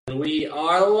we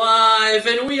are live,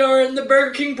 and we are in the Burger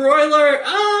King broiler.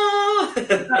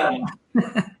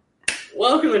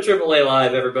 Welcome to AAA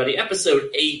Live, everybody. Episode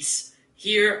 8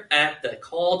 here at the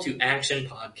Call to Action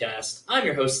podcast. I'm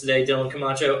your host today, Dylan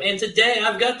Camacho, and today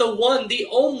I've got the one, the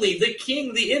only, the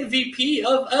king, the MVP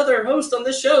of other host on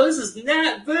this show. This is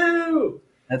Nat Boo.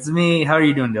 That's me. How are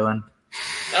you doing, Dylan?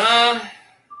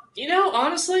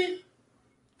 Honestly,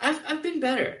 I've been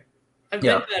better. I've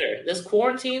been better. This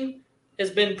quarantine has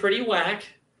been pretty whack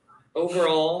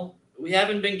overall. We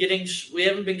haven't been getting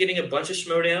a bunch of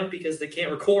Schmodown because they can't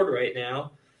record right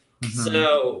now. Mm-hmm.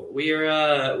 So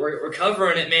we're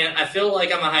covering it, man. I feel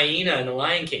like I'm a hyena in The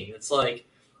Lion King. It's like,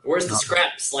 where's the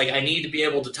scraps? Like, I need to be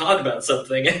able to talk about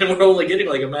something, and we're only getting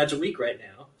like a match a week right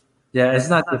now. Yeah, it's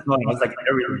not just money. It's like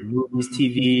everything: movies,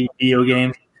 TV, video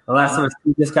games. The Last of Us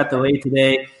just got delayed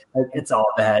today. Like, it's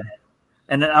all bad.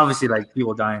 And then obviously, like,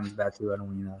 people dying is bad too. I don't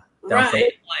mean right.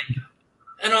 Like,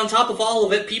 and on top of all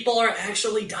of it, people are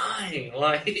actually dying.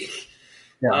 Like, it's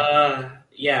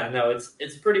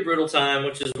a pretty brutal time,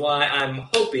 which is why I'm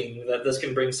hoping that this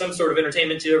can bring some sort of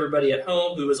entertainment to everybody at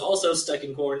home who is also stuck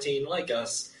in quarantine like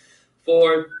us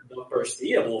for the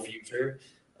foreseeable future.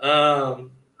 But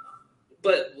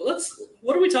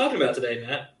what are we talking about today,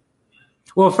 Matt?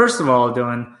 Well, first of all,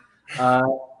 Dylan,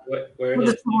 what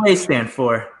does AAA stand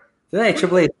for? Today,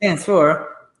 AAA stands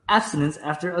for abstinence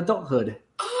after adulthood.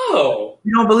 Oh.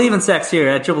 You don't believe in sex here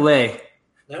at AAA.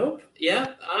 Nope.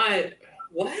 Yeah.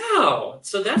 Wow.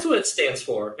 So that's what it stands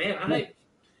for. Man, I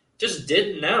just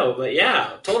didn't know. But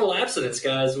yeah, total abstinence,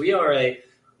 guys. We are a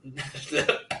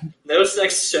no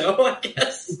sex show, I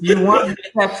guess. If you want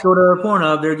sex, go to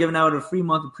Pornhub. They're giving out a free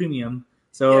month of premium.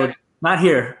 So not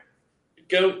here.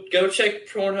 Go check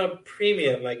Pornhub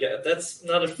Premium, I guess. That's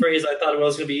not a phrase I thought I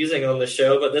was going to be using on the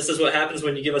show, but this is what happens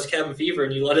when you give us cabin fever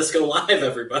and you let us go live,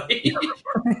 everybody.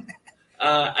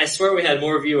 I swear we had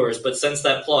more viewers, but since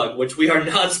that plug, which we are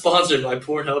not sponsored by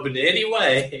Pornhub in any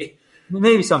way.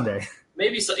 Maybe someday.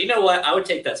 Maybe so. You know what? I would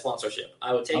take that sponsorship.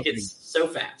 I would take it so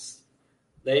fast.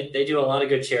 They do a lot of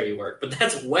good charity work, but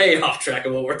that's way off track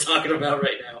of what we're talking about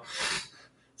right now.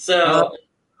 So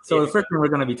the first thing we're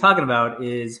going to be talking about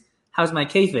is How's My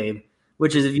Kayfabe,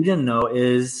 which is, if you didn't know,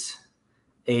 is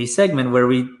a segment where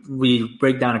we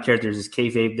break down a character's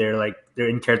kayfabe, their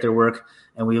in-character work,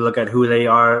 and we look at who they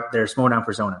are, their Schmodown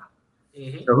persona.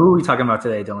 Mm-hmm. So who are we talking about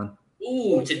today, Dylan?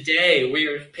 Ooh, today we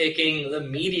are picking the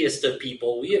meatiest of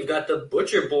people. We have got the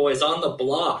Butcher Boys on the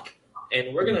block,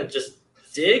 and we're going to just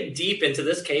dig deep into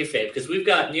this kayfabe because we've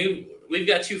got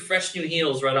two fresh new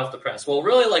heels right off the press. Well,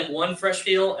 really like one fresh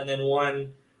heel and then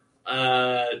one,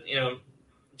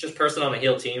 just person on a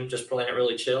heel team, just playing it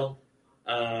really chill.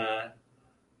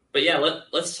 But yeah,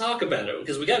 let's talk about it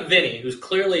because we got Vinny, who's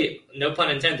clearly, no pun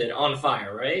intended, on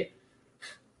fire, right?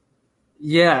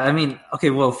 Yeah, I mean, okay.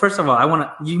 Well, first of all,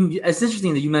 it's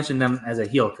interesting that you mentioned them as a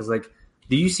heel because, like,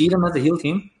 do you see them as a heel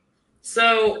team?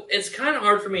 So it's kind of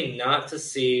hard for me not to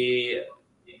see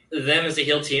them as a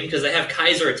heel team because they have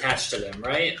Kaiser attached to them,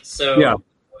 right? So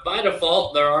by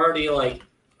default, they're already like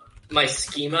my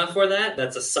schema for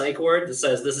that's a psych word that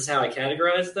says this is how I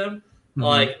categorize them. Mm-hmm.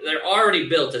 Like, they're already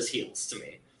built as heels to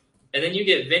me. And then you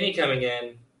get Vinny coming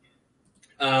in,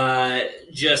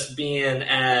 just being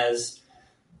as,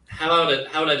 how would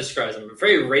I describe him?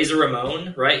 Very Razor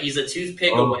Ramon, right? He's a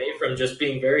toothpick away from just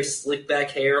being very slick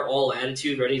back hair, all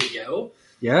attitude, ready to go.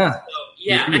 Yeah. So,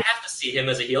 yeah, I have to see him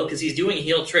as a heel because he's doing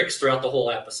heel tricks throughout the whole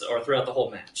episode or throughout the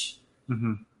whole match.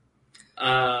 Mm-hmm.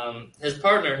 His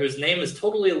partner, whose name is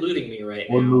totally eluding me right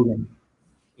now.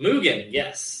 Mugen,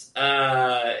 yes.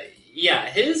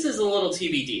 His is a little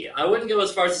TBD. I wouldn't go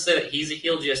as far as to say that he's a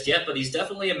heel just yet, but he's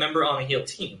definitely a member on a heel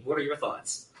team. What are your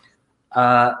thoughts?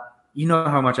 You know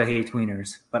how much I hate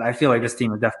tweeners, but I feel like this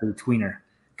team is definitely a tweener.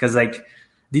 Because, like,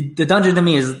 the Dungeon to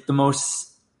me is the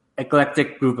most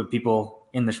eclectic group of people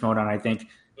in the Schmodown, I think,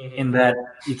 in that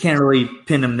you can't really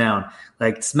pin him down.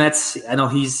 Like, Smets, I know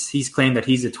he's claimed that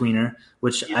he's a tweener,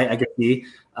 which I can see.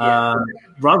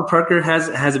 Rob Parker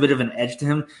has a bit of an edge to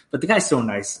him, but the guy's so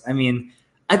nice. I mean,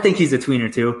 I think he's a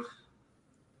tweener too.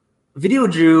 Video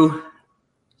Drew,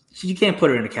 you can't put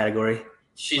her in a category.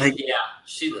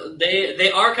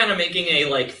 They are kind of making a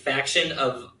like faction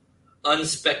of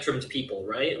unspectrumed people,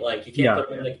 right? Like, you can't put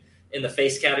them in the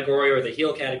face category or the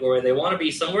heel category. They want to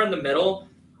be somewhere in the middle,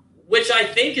 which I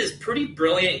think is pretty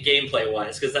brilliant gameplay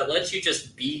wise because that lets you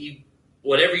just be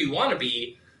whatever you want to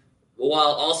be,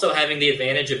 while also having the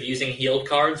advantage of using healed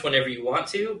cards whenever you want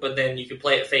to, but then you can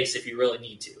play it face if you really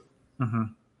need to. Mm-hmm.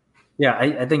 Yeah,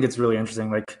 I think it's really interesting.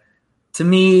 Like, to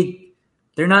me,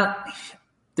 they're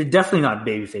definitely not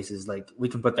baby faces. Like, we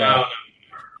can put that out.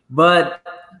 But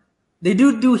they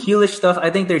do heelish stuff. I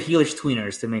think they're heelish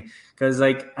tweeners to me because,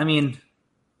 like, I mean,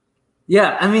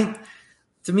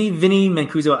 to me, Vinny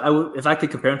Mancuso, if I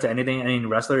could compare him to any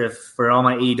wrestler, if for all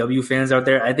my AEW fans out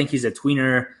there, I think he's a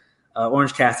tweener,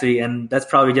 Orange Cassidy, and that's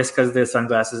probably just because of the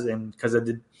sunglasses and because of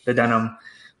the denim.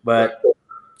 But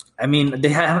I mean, they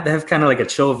have kind of like a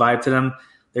chill vibe to them.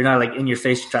 They're not like in your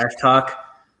face trash talk.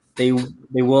 They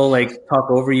will like talk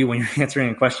over you when you're answering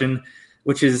a question,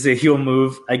 which is a heel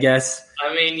move, I guess.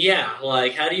 I mean, yeah.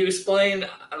 Like, how do you explain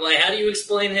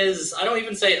his? I don't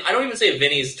even say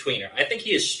Vinny's tweener. I think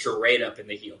he is straight up in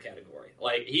the heel category.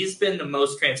 Like, he's been the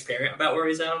most transparent about where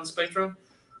he's at on the spectrum,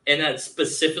 and that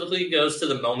specifically goes to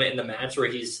the moment in the match where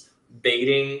he's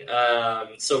baiting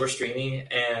Silverstreamy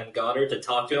and Goddard to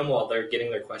talk to him while they're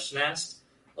getting their question asked.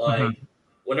 Like,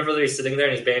 whenever they're sitting there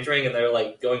and he's bantering and they're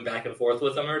like going back and forth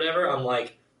with him or whatever, I'm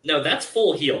like, no, that's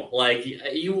full heel. Like,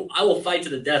 I will fight to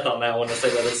the death on that one to say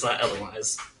that it's not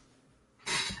otherwise.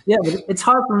 Yeah, but it's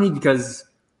hard for me because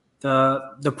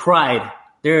the Pride,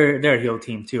 they're a heel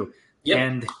team too. Yep.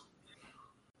 And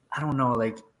I don't know,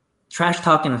 like, trash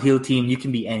talking a heel team, you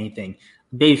can be anything.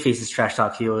 Babyface is trash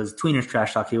talk heels, tweeners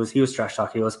trash talk heels trash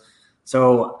talk heels.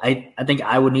 So I think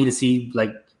I would need to see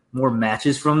like more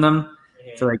matches from them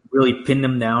to like really pin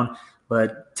them down.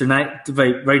 But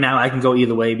right now, I can go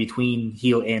either way between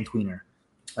heel and tweener.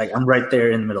 Like, I'm right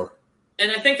there in the middle.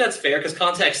 And I think that's fair because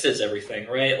context is everything,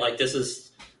 right? Like, this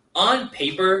is on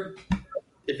paper.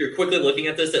 If you're quickly looking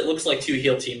at this, it looks like two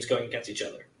heel teams going against each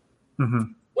other,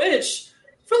 which,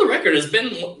 for the record, has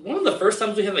been one of the first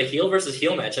times we have a heel versus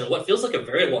heel match in what feels like a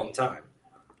very long time.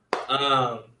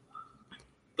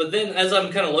 But then, as I'm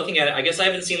kind of looking at it, I guess I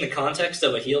haven't seen the context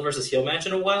of a heel versus heel match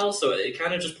in a while, so it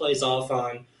kind of just plays off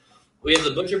on. We have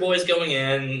the Butcher Boys going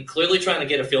in, clearly trying to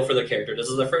get a feel for their character. This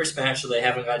is their first match, so they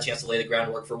haven't got a chance to lay the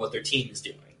groundwork for what their team is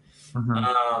doing.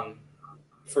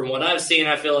 From what I've seen,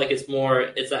 I feel like it's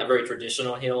that very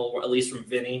traditional heel, or at least from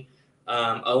Vinny.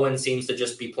 Owen seems to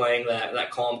just be playing that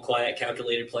calm, quiet,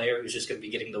 calculated player who's just going to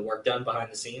be getting the work done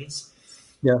behind the scenes.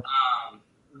 Yeah.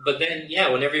 But then,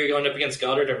 whenever you're going up against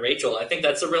Goddard and Rachel, I think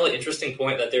that's a really interesting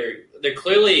point that they're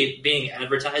clearly being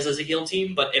advertised as a heel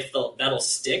team, but if that'll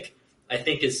stick, I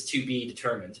think is to be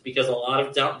determined because a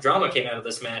lot of drama came out of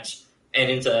this match and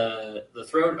into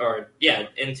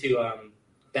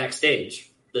backstage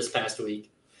this past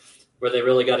week, where they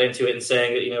really got into it and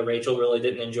saying that Rachel really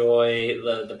didn't enjoy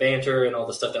the banter and all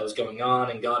the stuff that was going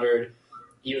on, and Goddard,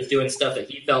 he was doing stuff that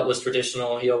he felt was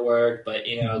traditional heel work, but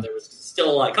there was still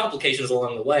a lot of complications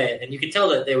along the way, and you could tell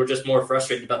that they were just more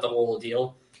frustrated about the whole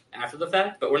deal after the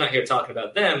fact. But we're not here talking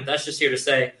about them. That's just here to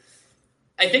say,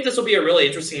 I think this will be a really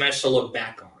interesting match to look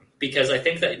back on because I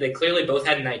think that they clearly both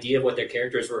had an idea of what their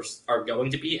characters are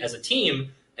going to be as a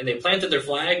team, and they planted their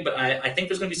flag. But I think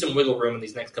there's going to be some wiggle room in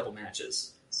these next couple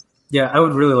matches. Yeah, I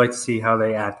would really like to see how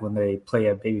they act when they play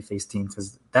a babyface team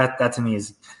because that to me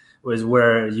was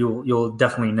where you'll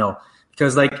definitely know.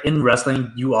 Because like in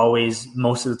wrestling, you always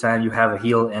most of the time you have a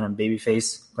heel and a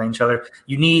babyface playing each other.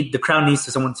 The crowd needs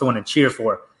someone to cheer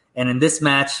for, and in this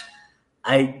match,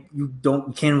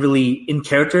 you can't really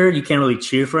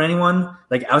cheer for anyone.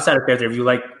 Like outside of character, if you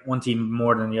like one team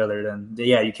more than the other, then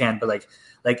yeah, you can. But like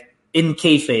in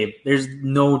kayfabe, there's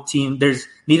no team. There's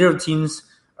neither of teams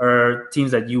are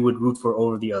teams that you would root for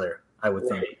over the other. I would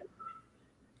think.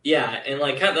 Yeah, and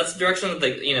like that's the direction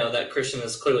that that Christian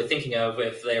is clearly thinking of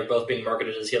if they are both being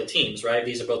marketed as heel teams, right?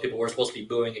 These are both people we're supposed to be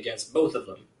booing against both of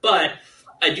them. But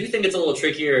I do think it's a little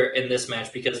trickier in this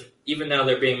match because even now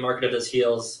they're being marketed as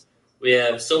heels. We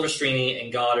have Silverstreamy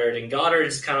and Goddard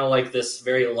is kind of like this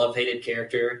very love-hated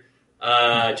character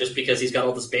just because he's got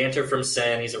all this banter from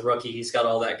Sen. He's a rookie. He's got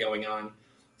all that going on.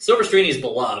 Silverstreamy's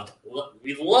beloved.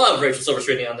 We love Rachel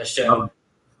Silverstreamy on this show.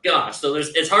 Gosh, so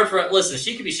it's hard for – listen,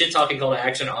 she could be shit-talking Call to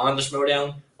Action on the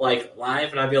Schmodown, like,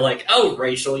 live, and I'd be like, oh,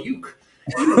 Rachel, you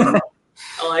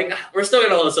like, we're still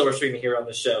going to love Silverstreamy here on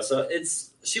this show. So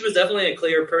she was definitely a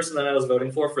clear person that I was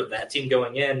voting for that team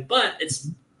going in, but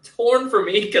it's torn for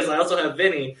me because I also have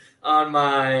Vinny on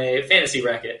my fantasy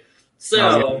bracket.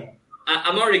 So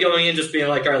I'm already going in just being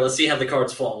like, all right, let's see how the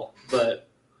cards fall. But,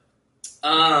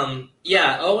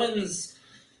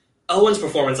 Owen's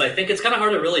performance, I think it's kind of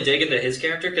hard to really dig into his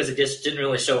character because it just didn't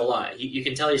really show a lot. You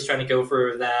can tell he's trying to go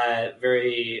for that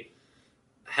very,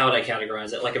 how would I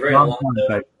categorize it? Like a very long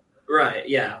right,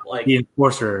 yeah. Like the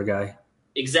enforcer guy.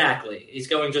 Exactly. He's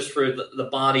going just for the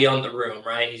body on the room,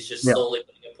 right? He's just slowly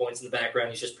putting up points in the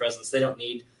background. He's just presence. They don't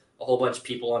need a whole bunch of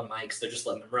people on mics. They're just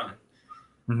letting them run.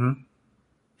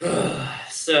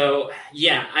 So,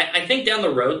 yeah, I think down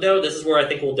the road, though, this is where I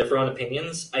think we'll differ on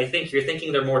opinions. I think you're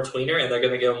thinking they're more tweener and they're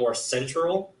going to go more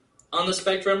central. on the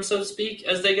spectrum, so to speak,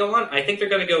 as they go on. I think they're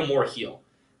going to go more heel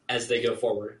as they go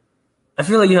forward. I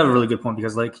feel like you have a really good point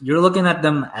because like you're looking at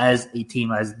them as a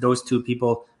team, as those two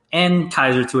people and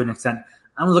Kaiser to an extent.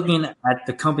 I'm looking at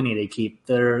the company they keep.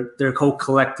 They're whole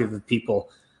collective of people,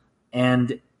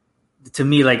 and to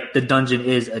me, like the Dungeon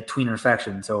is a tweener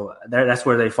faction, so that's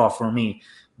where they fall for me.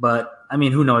 But I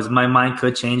mean, who knows? My mind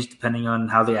could change depending on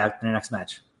how they act in their next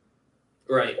match.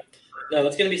 Right. No,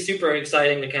 it's going to be super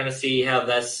exciting to kind of see how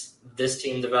this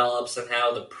team develops and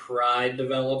how the Pride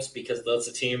develops, because that's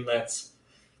a team that's,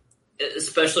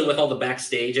 especially with all the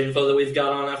backstage info that we've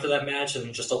got on after that match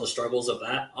and just all the struggles of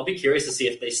that, I'll be curious to see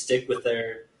if they stick with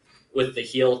the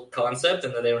heel concept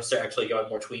and then they don't start actually going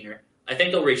more tweener. I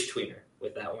think they'll reach tweener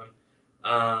with that one.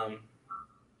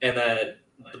 And that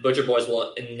the Butcher Boys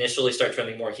will initially start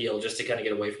trending more heel just to kind of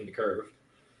get away from the curve.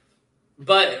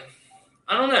 But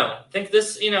I don't know. I think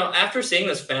this, after seeing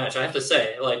this match, I have to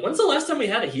say, like, when's the last time we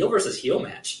had a heel versus heel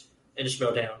match in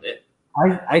Schmodown?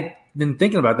 I've been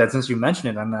thinking about that since you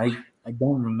mentioned it, and I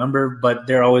don't remember, but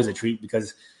they're always a treat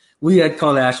because we had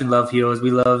called Ash and love heels.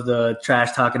 We love the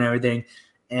trash talk and everything.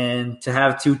 And to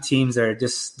have two teams that are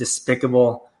just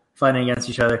despicable fighting against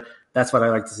each other, that's what I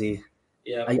like to see.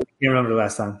 Yeah. I can't remember the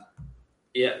last time.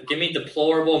 Yeah, give me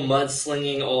deplorable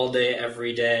mudslinging all day,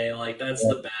 every day. Like, that's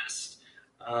the best.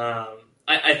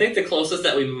 I think the closest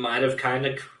that we might have kind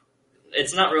of,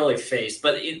 it's not really faced,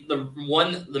 but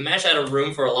the match had a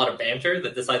room for a lot of banter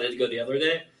that decided to go the other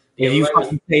day. Yeah, you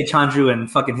fucking say Chandru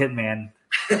and fucking Hitman.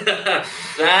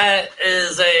 That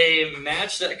is a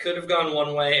match that could have gone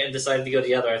one way and decided to go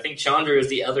the other. I think Chandru is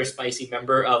the other spicy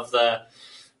member of the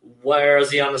where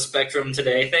is he on the spectrum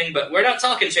today thing, but we're not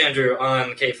talking Chandru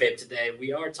on Kayfabe today.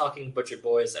 We are talking Butcher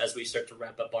Boys as we start to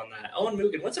wrap up on that. Owen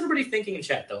Mugen, what's everybody thinking in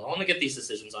chat, though? I want to get these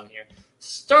decisions on here.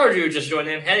 Stardew just joined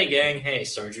in. Hey, gang. Hey,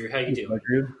 Stardew. How you doing?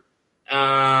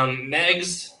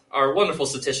 Megs, our wonderful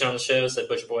statistician on the show, said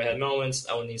Butcher Boy had moments.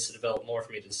 Owen needs to develop more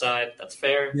for me to decide. That's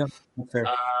fair. Yep, that's fair.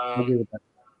 I agree with that.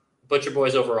 Butcher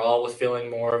Boys overall with feeling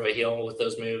more of a heel with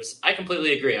those moves. I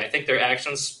completely agree. I think their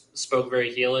actions spoke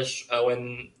very heelish.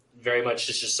 Owen very much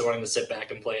is just wanting to sit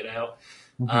back and play it out.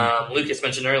 Mm-hmm. Lucas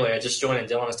mentioned earlier, I just joined and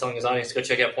Dylan was telling his audience to go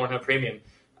check out Pornhub Premium.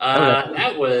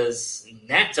 That was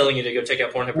Nat telling you to go check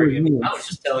out Pornhub Premium. I was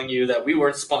just telling you that we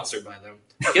weren't sponsored by them.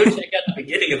 Go check out the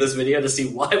beginning of this video to see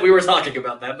why we were talking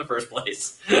about that in the first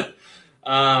place.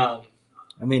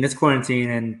 I mean, it's quarantine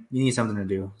and you need something to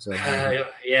do. So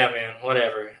yeah, man,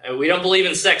 whatever. We don't believe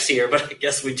in sex here, but I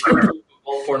guess we do believe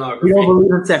in pornography. We don't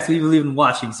believe in sex. We believe in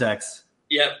watching sex.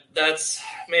 Yep, this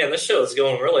show is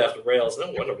going really off the rails.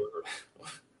 No wonder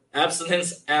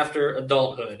abstinence after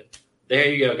adulthood. There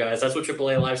you go, guys. That's what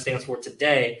AAA Live stands for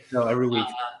today. No, every week.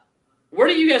 Where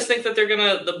do you guys think that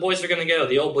the boys are gonna go?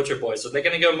 The old Butcher Boys. Are they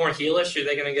gonna go more heelish? Are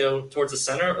they gonna go towards the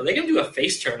center? Are they gonna do a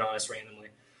face turn on us randomly?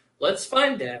 Let's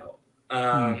find out.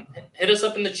 Hit us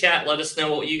up in the chat. Let us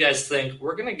know what you guys think.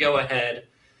 We're gonna go ahead.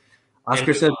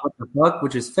 Oscar said, "What the fuck,"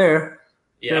 which is fair.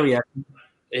 Yeah. Fair reaction.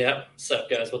 Yeah. What's up,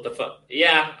 guys? What the fuck?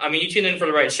 Yeah. I mean, you tune in for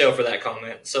the right show for that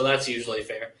comment, so that's usually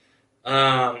fair.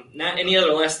 Not any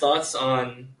other last thoughts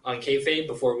on kayfabe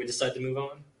before we decide to move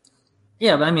on?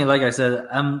 Yeah, but I mean, like I said,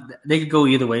 they could go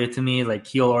either way to me, like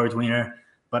heel or tweener.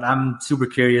 But I'm super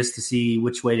curious to see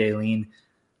which way they lean.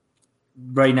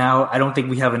 Right now, I don't think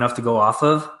we have enough to go off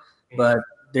of, but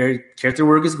their character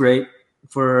work is great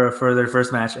for their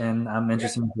first match, and I'm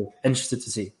interested to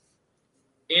see.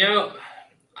 You know,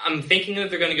 I'm thinking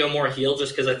that they're going to go more heel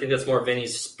just because I think that's more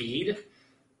Vinny's speed.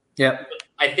 Yeah.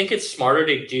 I think it's smarter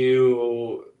to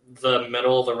do the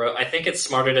middle of the road. I think it's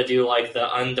smarter to do like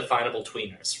the undefinable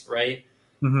tweeners, right?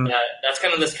 Mm-hmm. That's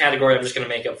kind of this category I'm just going to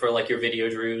make up for like your Video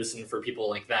Drews and for people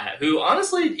like that, who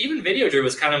honestly, even Video Drew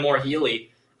was kind of more heely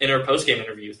in her post-game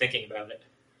interview thinking about it.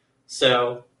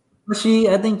 So I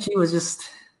think she was just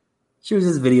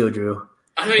Video Drew.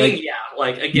 I mean,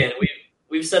 like again,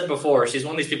 we've said before, she's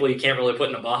one of these people you can't really put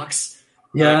in a box.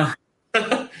 Yeah.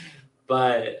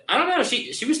 But I don't know.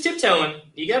 She was tiptoeing.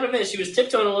 You got to admit, she was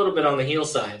tiptoeing a little bit on the heel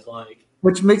side, like.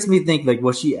 Which makes me think, like,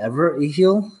 was she ever a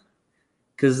heel?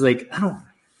 Because, like, I don't.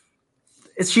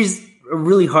 She's a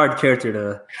really hard character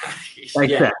to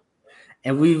dissect,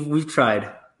 and we've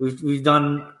tried. We've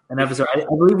done an episode. I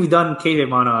believe we've done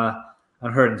K-Hip on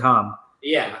her and Tom.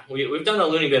 Yeah, we've done a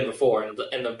Looney Bin before, and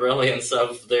the brilliance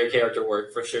of their character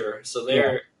work for sure. So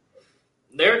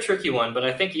they're a tricky one, but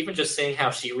I think even just seeing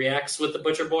how she reacts with the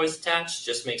Butcher Boys attached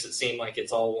just makes it seem like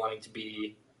it's all wanting to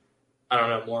be, I don't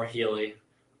know, more heely.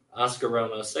 Oscar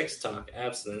Romo, sex talk,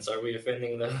 abstinence. Are we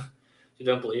offending the? You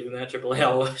don't believe in that? Triple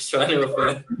A was trying to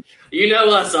offend. You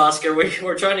know us, Oscar.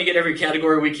 We're trying to get every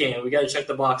category we can. We got to check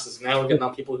the boxes. Now we're getting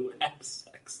on people who have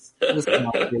sex.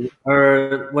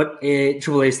 Or what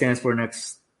AAA stands for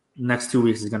next 2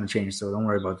 weeks is going to change, so don't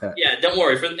worry about that. Yeah, don't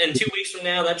worry. In 2 weeks from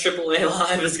now, that AAA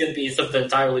live is going to be something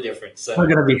entirely different. So we're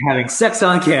going to be having sex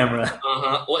on camera.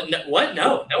 What? No, what?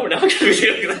 No, we're not going to be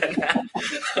doing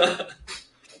that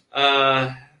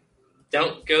now.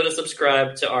 Don't go to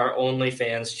subscribe to our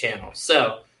OnlyFans channel.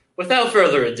 So, without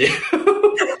further ado,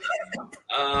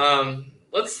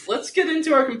 let's get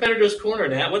into our Competitors Corner,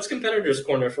 Nat. What's Competitors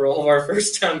Corner for all of our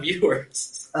first-time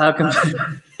viewers?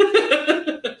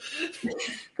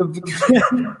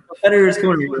 Competitors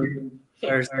Corner,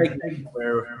 our segment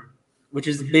which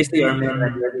is basically our main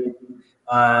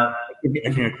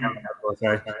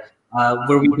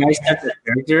where we dissect the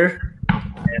character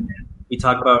and we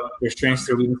talk about their strengths,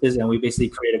 their weaknesses, and we basically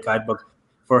create a guidebook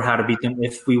for how to beat them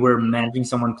if we were managing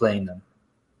someone playing them.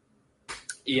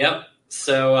 Yep.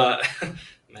 So,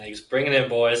 Meg's bringing it,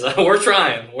 boys. We're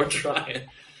trying.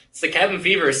 It's the cabin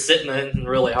fever sitting in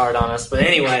really hard on us. But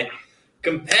anyway,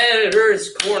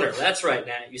 Competitors Corner. That's right,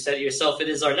 Nat. You said it yourself. It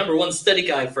is our number one study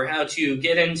guide for how to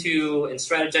get into and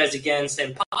strategize against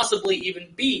and possibly even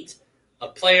beat a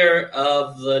player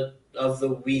of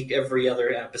the week, every other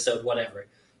episode, whatever.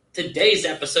 Today's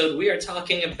episode, we are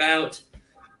talking about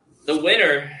the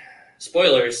winner,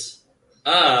 spoilers,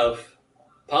 of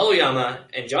Paul Oyama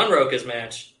and John Roca's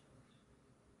match.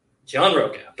 John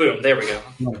Roca. Boom, there we go.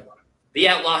 The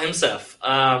Outlaw himself.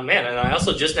 Man, and I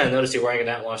also just now noticed you're wearing an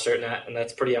Outlaw shirt, Nat, and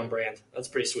that's pretty on brand. That's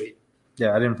pretty sweet.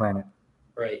 Yeah, I didn't plan it.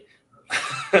 Right.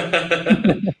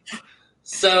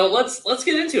 So let's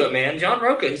get into it, man. John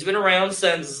Roca, he's been around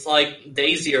since, like,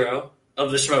 day zero of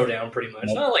the Schmodown, pretty much.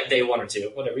 Not like day 1 or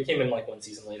 2, whatever. He came in, like, 1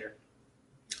 season later.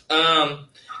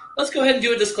 Let's go ahead and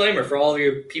do a disclaimer for all of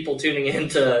your people tuning in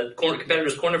to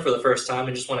Competitors Corner for the first time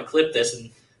and just want to clip this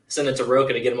and send it to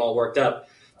Roca to get them all worked up.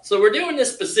 So we're doing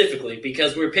this specifically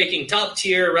because we're picking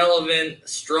top-tier, relevant,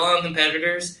 strong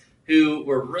competitors who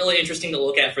were really interesting to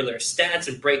look at for their stats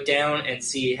and break down and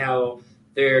see how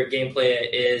their gameplay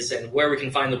is and where we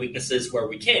can find the weaknesses where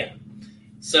we can.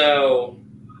 So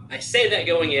I say that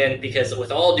going in because,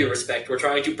 with all due respect, we're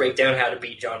trying to break down how to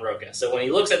beat John Roca. So when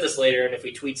he looks at this later and if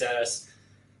he tweets at us,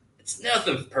 it's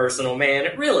nothing personal, man.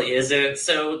 It really isn't.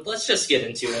 So let's just get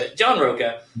into it. John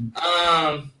Roca.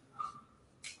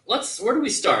 Where do we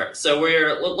start? So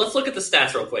let's look at the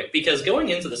stats real quick, because going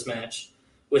into this match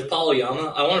with Paul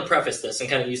Oyama, I want to preface this and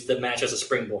kind of use the match as a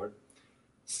springboard.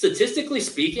 Statistically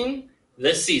speaking,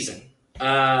 this season,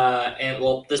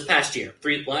 this past year,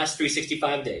 last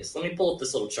 365 days. Let me pull up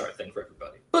this little chart thing for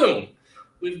everybody. Boom!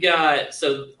 We've got,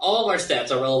 so all of our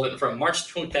stats are relevant from March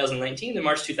 2019 to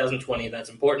March 2020. That's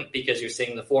important because you're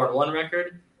seeing the 4-1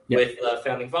 record with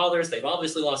Founding Fathers. They've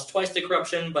obviously lost twice to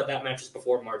Corruption, but that match was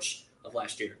before March of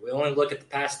last year. We only look at the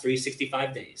past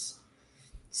 365 days.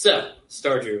 So,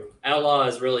 Stardrew, Outlaw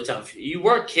is really tough. You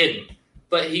weren't kidding,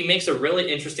 but he makes a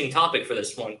really interesting topic for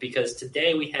this one, because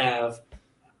today we have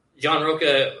John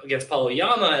Roca against Paul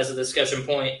Oyama as a discussion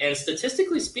point, and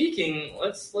statistically speaking,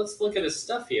 let's look at his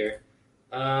stuff here.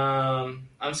 I'm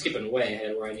skipping way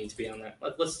ahead where I need to be on that.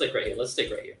 Let's stick right here.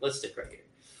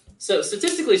 So,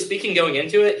 statistically speaking, going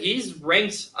into it, he's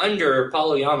ranked under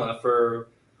Paul Oyama for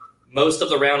most of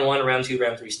the round 1, round 2,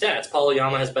 round 3 stats. Paul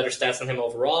Oyama has better stats than him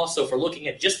overall, so if we're looking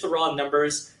at just the raw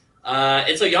numbers,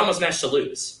 it's Oyama's match to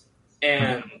lose.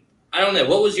 And I don't know,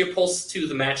 what was your pulse to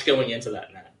the match going into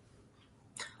that, Matt?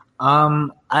 I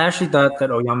actually thought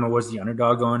that Oyama was the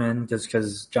underdog going in just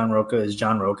because John Roca is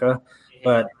John Roca,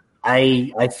 but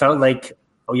I felt like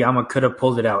Oyama could have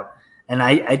pulled it out. And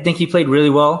I think he played really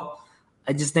well.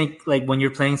 I just think, like, when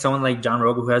you're playing someone like John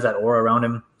Roca who has that aura around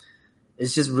him,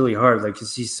 it's just really hard, like,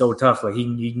 because he's so tough. Like,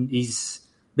 he's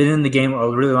been in the game a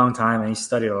really long time, and he's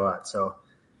studied a lot. So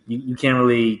you can't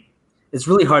really – it's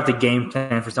really hard to game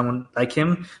plan for someone like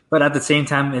him. But at the same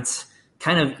time, it's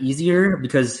kind of easier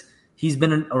because he's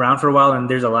been around for a while, and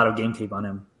there's a lot of game tape on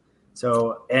him.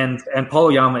 So and Paul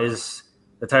Oyama is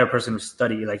the type of person who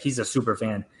study. Like, he's a super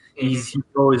fan. He's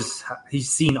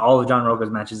seen all of John Roca's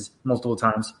matches multiple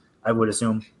times, I would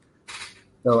assume.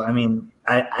 So, I mean,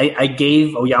 I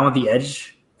gave Oyama the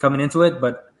edge coming into it,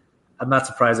 but I'm not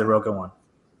surprised that Roca won.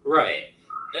 Right.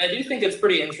 And I do think it's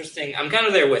pretty interesting. I'm kind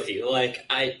of there with you. Like,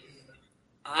 I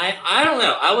don't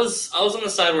know. I was on the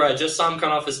side where I just saw him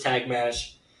come off his tag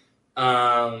match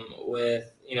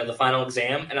with, the final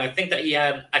exam, and I think that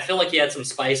I feel like he had some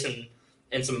spice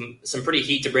and some pretty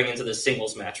heat to bring into this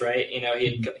singles match, right?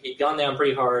 He'd gone down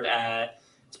pretty hard at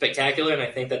Spectacular, and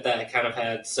I think that kind of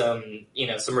had some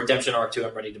redemption arc to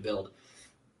him ready to build.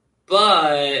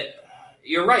 But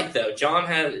you're right, though. John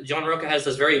Roca has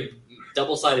this very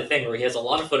double-sided thing where he has a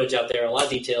lot of footage out there, a lot of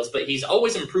details, but he's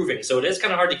always improving. So it is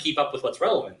kind of hard to keep up with what's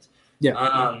relevant. Yeah.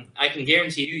 I can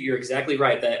guarantee you're exactly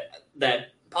right that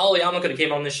Paul Oyama could have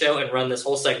came on this show and run this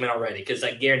whole segment already, because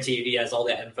I guarantee you he has all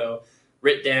that info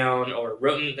written down or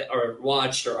written or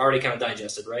watched or already kind of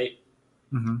digested, right?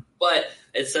 Mm-hmm. But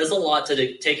it says a lot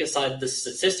to take aside the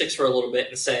statistics for a little bit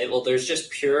and say, well, there's just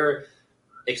pure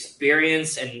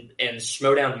experience and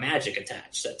Schmodown magic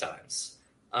attached at times.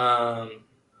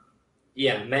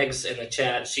 Yeah, Meg's in the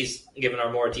chat. She's given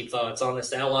our more deep thoughts on this.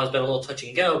 The Outlaw's been a little touch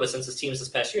and go, but since his teams this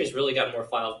past year, he's really got more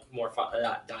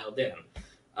dialed in.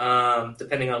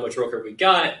 Depending on which Roker we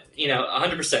got,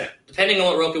 100%. Depending on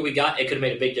what Roker we got, it could have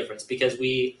made a big difference because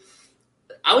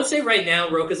I would say right now,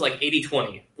 Roka's like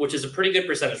 80-20, which is a pretty good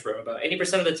percentage for him. About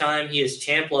 80% of the time, he is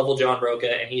champ level John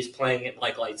Roca, and he's playing it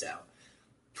like lights out.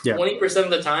 Yeah. 20% of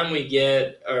the time, we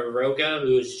get a Roca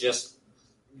who's just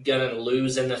going to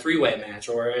lose in the three-way match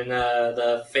or in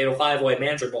the Fatal Five-Way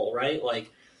Manager Bowl, right?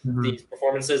 Like these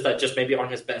performances that just maybe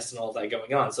aren't his best and all of that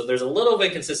going on. So there's a little of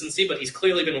inconsistency, but he's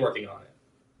clearly been working on it.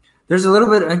 There's a little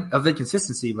bit of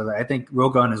inconsistency, but I think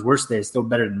Roca on his worst day is still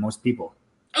better than most people.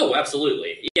 Oh,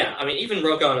 absolutely. Yeah, I mean, even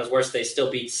Roca on his worst day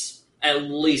still beats at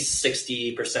least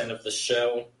 60% of the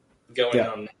show going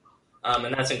on now.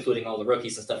 And that's including all the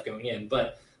rookies and stuff going in.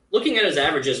 But looking at his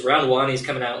averages, round one, he's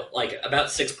coming out like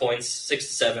about 6 points, 6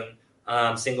 to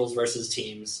 7, singles versus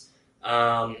teams.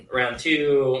 Round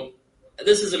two,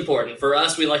 this is important. For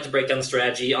us, we like to break down the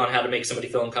strategy on how to make somebody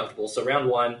feel uncomfortable. So round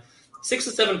one, 6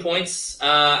 to 7 points.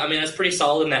 That's pretty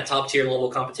solid in that top-tier level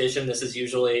competition. This is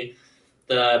usually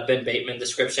the Ben Bateman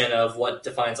description of what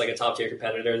defines like a top-tier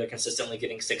competitor. They're consistently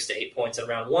getting 6 to 8 points in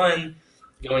round one.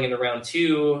 Going into round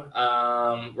two,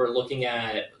 we're looking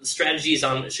at strategies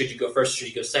on should you go first, should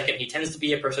you go second. He tends to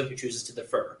be a person who chooses to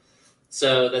defer.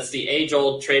 So that's the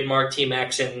age-old trademark team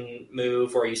action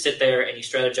move where you sit there and you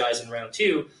strategize in round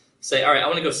two, say, all right, I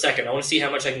want to go second. I want to see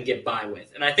how much I can get by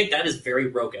with. And I think that is very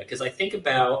Roca because I think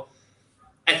about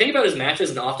his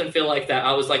matches and often feel like that.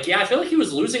 I was like, I feel like he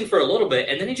was losing for a little bit,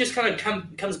 and then he just kind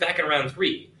of comes back in round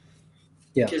three.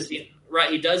 Yeah. Because,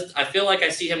 he does. I feel like I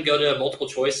see him go to multiple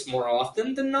choice more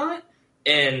often than not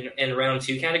in round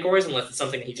two categories, unless it's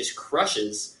something he just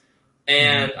crushes.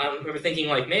 And I remember thinking,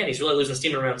 like, man, he's really losing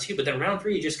steam in round two, but then round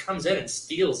three, he just comes in and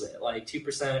steals it, like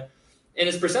 2%. And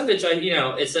his percentage,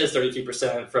 it says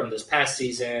 33% from this past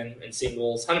season in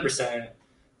singles, 100%.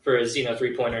 For his,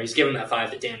 3-pointer. He's given that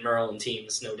 5 to Dan Merle and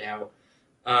teams, no doubt.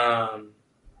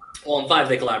 In 5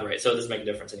 they collaborate, so it doesn't make a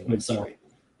difference anyway. Sorry.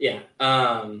 Yeah.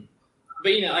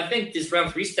 But, I think these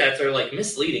round three stats are, like,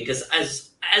 misleading because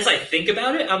as I think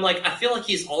about it, I'm like, I feel like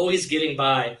he's always getting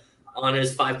by on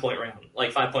his 5-point round,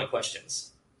 like 5-point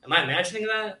questions. Am I imagining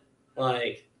that?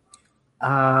 Like,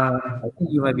 I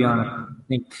think you might be on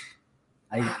it.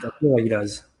 I feel like he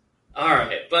does. All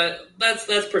right, but that's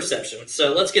perception.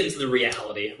 So let's get into the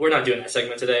reality. We're not doing that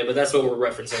segment today, but that's what we're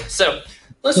referencing. So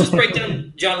let's just break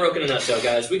down John Roca in a nutshell,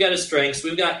 guys. We got his strengths.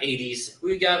 We've got 80s.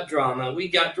 We got drama. We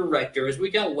got directors.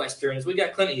 We got westerns. We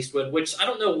got Clint Eastwood, which I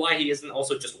don't know why he isn't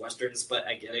also just westerns, but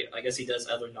I get it. I guess he does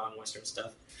other non-western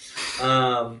stuff.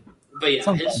 But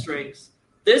yeah, his strengths.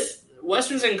 This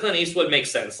westerns and Clint Eastwood makes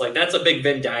sense. Like that's a big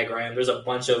Venn diagram. There's a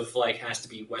bunch of like has to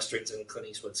be westerns in Clint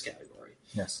Eastwood's category.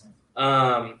 Yes.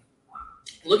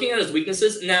 Looking at his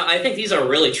weaknesses, now I think these are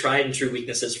really tried and true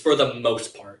weaknesses for the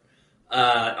most part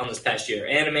on this past year.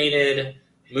 Animated,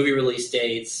 movie release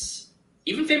dates,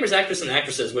 even famous actors and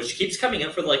actresses, which keeps coming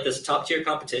up for like this top tier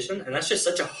competition, and that's just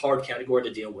such a hard category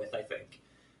to deal with, I think.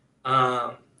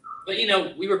 But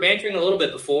we were bantering a little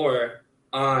bit before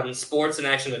on sports and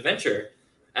action adventure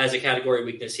as a category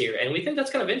weakness here, and we think that's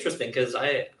kind of interesting because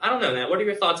I don't know, Matt, what are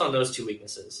your thoughts on those two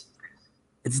weaknesses?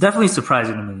 It's definitely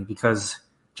surprising to me because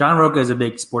John Roca is a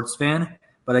big sports fan,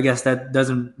 but I guess that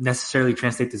doesn't necessarily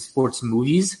translate to sports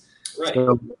movies. Right.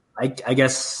 So I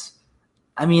guess,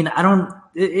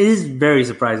 it is very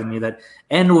surprising to me that,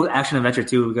 and with action adventure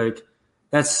too, like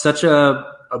that's such a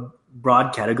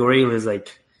broad category. It was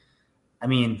like,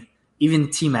 even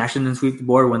Team Action didn't sweep the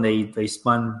board when they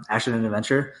spun action and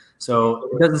adventure. So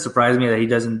it doesn't surprise me that he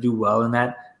doesn't do well in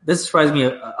that. This surprised me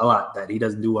a lot that he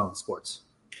doesn't do well in sports.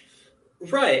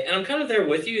 Right, and I'm kind of there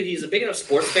with you. He's a big enough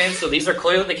sports fan, so these are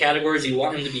clearly the categories you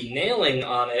want him to be nailing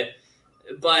on it.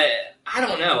 But I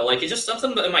don't know, like it's just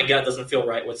something in my gut doesn't feel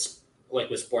right with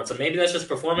sports, and maybe that's just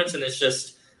performance, and it's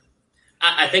just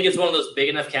I think it's one of those big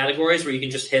enough categories where you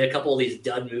can just hit a couple of these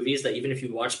dud movies that even if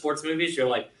you watch sports movies, you're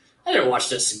like, I didn't watch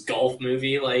this golf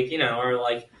movie, or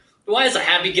like why is a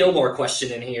Happy Gilmore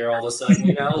question in here all of a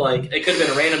sudden? Like it could have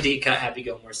been a random deep cut Happy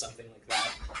Gilmore or something like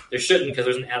that. There shouldn't because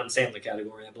there's an Adam Sandler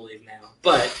category, I believe now.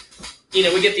 But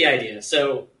we get the idea.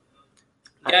 So,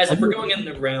 guys, if we're going in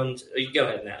the round, you go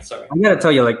ahead, Matt. Sorry. I gotta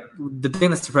tell you, like, the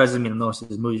thing that surprises me the most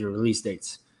is movie release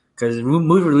dates. Because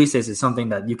movie release dates is something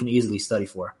that you can easily study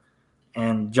for.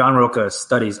 And John Roca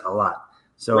studies a lot.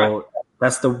 So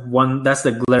that's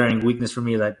the glaring weakness for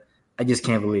me that I just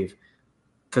can't believe.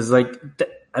 Because, like,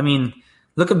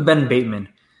 look at Ben Bateman.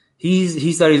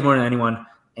 He studies more than anyone,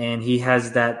 and he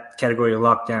has that category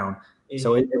locked down. Mm-hmm.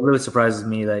 So it really surprises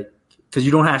me, like, because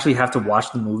you don't actually have to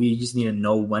watch the movie. You just need to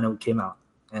know when it came out.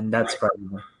 And that's surprising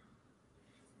me.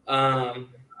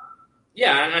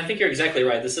 Yeah, and I think you're exactly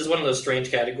right. This is one of those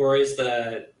strange categories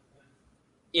that,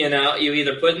 you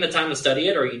either put in the time to study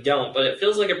it or you don't. But it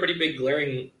feels like a pretty big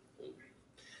glaring...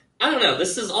 I don't know.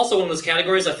 This is also one of those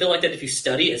categories I feel like that if you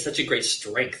study, it's such a great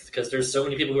strength because there's so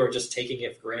many people who are just taking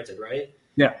it for granted, right?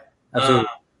 Yeah, absolutely.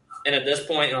 And at this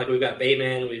point, like, we've got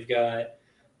Bateman, we've got...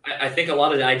 I think a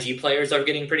lot of the IG players are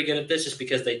getting pretty good at this just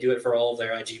because they do it for all of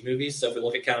their IG movies. So if we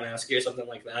look at Kalinowski or something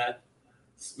like that,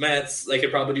 Mets, they could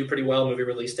probably do pretty well movie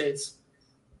release dates.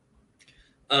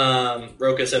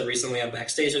 Roca said recently on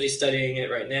Backstage that he's studying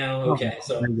it right now. Okay,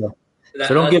 so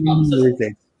don't give him the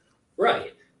dates.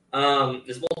 Right.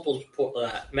 There's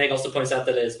multiple. Meg also points out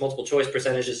that his multiple choice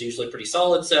percentage is usually pretty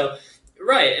solid. So,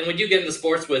 right, and we do get into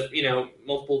sports with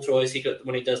multiple choice.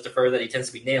 When he does defer, that he tends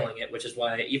to be nailing it, which is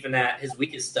why even at his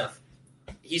weakest stuff,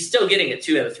 he's still getting it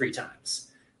 2 out of 3 times.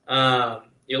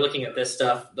 You're looking at this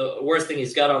stuff. The worst thing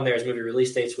he's got on there is movie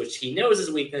release dates, which he knows is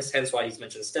a weakness, hence why he's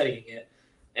mentioned studying it.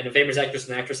 And in famous actors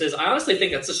and actresses, I honestly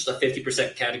think that's just a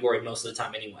 50% category most of the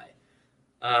time anyway.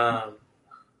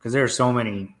 Because there are so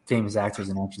many famous actors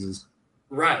and actresses.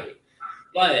 Right.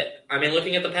 But,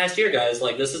 looking at the past year, guys,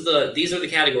 like, these are the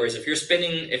categories.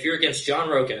 If you're against John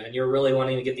Roca and you're really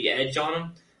wanting to get the edge on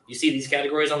him, you see these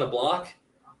categories on the block,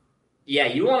 yeah,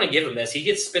 you want to give him this. He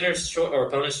gets spinner's or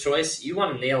opponent's choice. You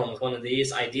want to nail him with one of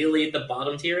these, ideally at the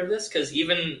bottom tier of this, because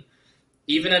even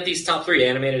at these top 3,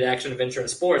 animated, action, adventure, and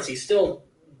sports, he's still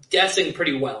guessing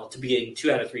pretty well to be getting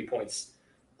 2 out of 3 points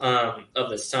of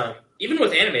this time. Even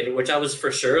with animated, which I was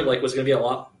for sure was going to be a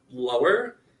lot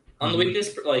lower on the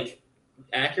weakness,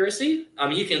 accuracy.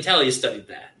 You can tell he studied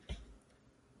that.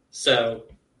 So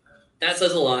that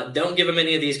says a lot. Don't give him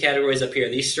any of these categories up here.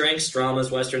 These strengths,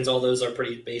 dramas, westerns, all those are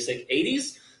pretty basic.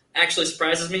 80s actually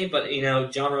surprises me, but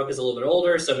John Roca is a little bit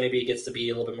older, so maybe he gets to be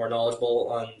a little bit more knowledgeable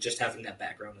on just having that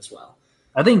background as well.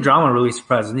 I think drama really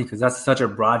surprises me because that's such a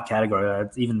broad category that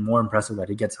it's even more impressive that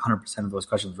he gets 100% of those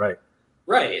questions right.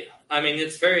 Right.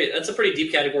 That's a pretty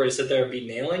deep category to sit there and be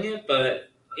nailing it, but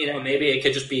maybe it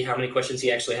could just be how many questions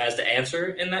he actually has to answer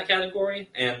in that category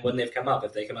and when they've come up,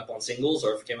 if they come up on singles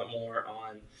or if it came up more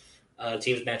on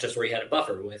teams matches where he had a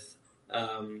buffer with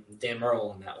Dan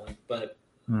Murrell on that one. But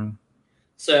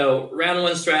So round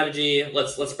 1 strategy,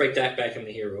 let's break that back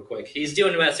into here real quick. He's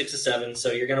doing about 6 to 7,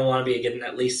 so you're going to want to be getting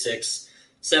at least 6.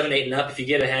 7, 8, and up. If you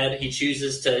get ahead, he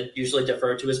chooses to usually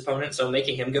defer to his opponent. So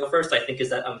making him go first, I think, is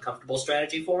that uncomfortable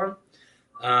strategy for him.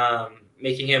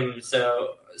 Making him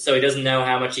so he doesn't know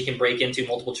how much he can break into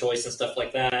multiple choice and stuff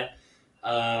like that.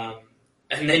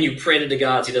 And then you pray to the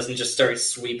gods he doesn't just start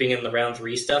sweeping in the round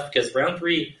 3 stuff, because round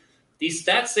 3, these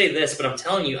stats say this, but I'm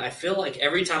telling you, I feel like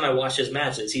every time I watch his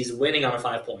matches, he's winning on a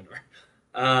 5-pointer.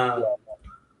 And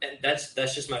that's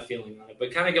just my feeling on it.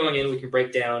 But kind of going in, we can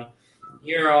break down.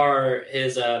 Here are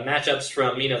his matchups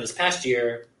from, this past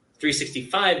year,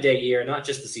 365-day year, not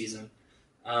just the season.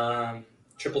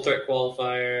 Triple threat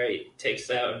qualifier. He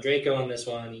takes out Draco on this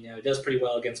one. He does pretty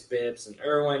well against Bibbs and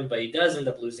Irwin, but he does end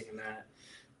up losing in that.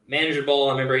 Manager Bowl,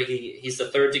 I remember he's the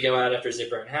 3rd to go out after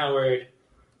Zipper and Howard.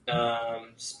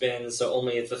 Spins, so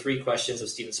only the 3 questions of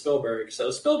Steven Spielberg. So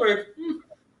Spielberg,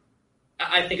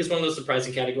 I think is one of those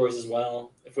surprising categories as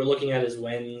well. If we're looking at his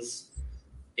wins,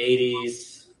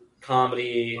 80s,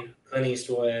 comedy, Clint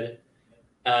Eastwood.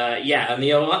 And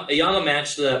the Oyama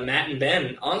match, the Matt and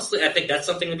Ben, honestly, I think that's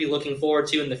something to be looking forward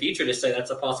to in the future, to say that's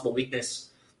a possible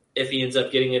weakness if he ends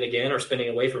up getting it again or spinning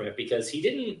away from it, because he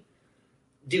didn't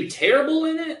do terrible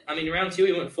in it. Round 2,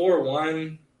 he went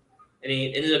 4-1, and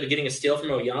he ended up getting a steal from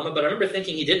Oyama, but I remember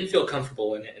thinking he didn't feel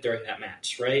comfortable in it during that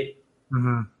match, right?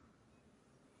 Mm-hmm.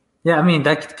 Yeah,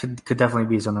 that could definitely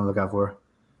be something to look out for.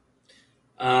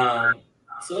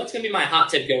 So that's going to be my hot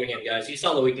tip going in, guys. You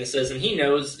saw the weaknesses, and he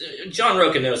knows. John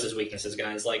Roca knows his weaknesses,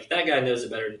 guys. Like, that guy knows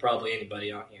it better than probably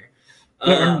anybody on here.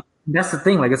 And that's the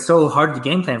thing. Like, it's so hard to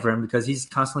game plan for him because he's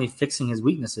constantly fixing his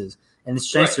weaknesses, and his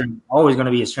strengths are always going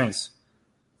to be his strengths.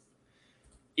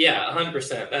 Yeah,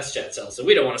 100%. That's Chet Sells, so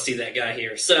we don't want to see that guy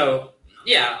here. So,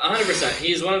 yeah, 100%.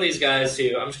 He's one of these guys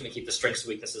who – I'm just going to keep the strengths and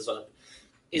weaknesses up.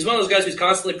 he's one of those guys who's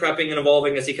constantly prepping and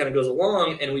evolving as he kind of goes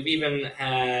along, and we've even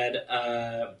had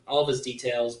all of his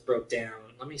details broke down.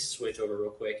 Let me switch over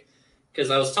real quick,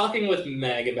 because I was talking with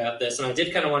Meg about this, and I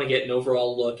did kind of want to get an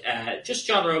overall look at just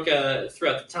John Rocha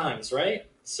throughout the times, right?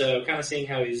 So kind of seeing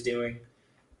how he's doing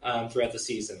throughout the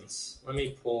seasons. Let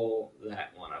me pull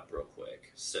that one up real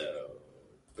quick. So,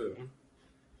 boom.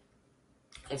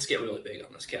 Let's get really big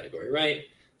on this category, right?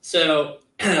 So,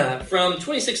 from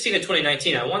 2016 to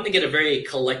 2019, I wanted to get a very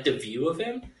collective view of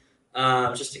him,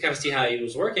 just to kind of see how he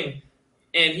was working.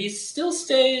 And he still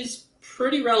stays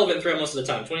pretty relevant throughout most of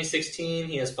the time. 2016,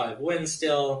 he has 5 wins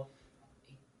still.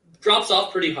 Drops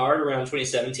off pretty hard around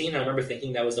 2017. I remember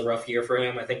thinking that was a rough year for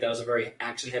him. I think that was a very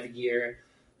action-heavy year.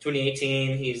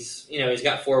 2018, he's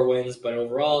got 4 wins, but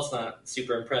overall it's not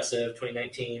super impressive.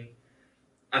 2019,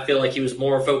 I feel like he was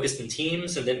more focused in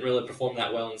teams and didn't really perform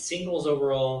that well in singles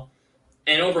overall.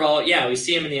 And overall, yeah, we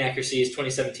see him in the accuracies.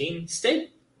 2017 stayed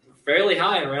fairly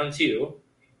high in round 2.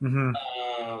 Mm-hmm.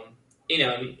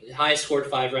 Highest scored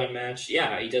 5-round match.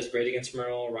 Yeah, he does great against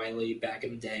Merle Riley back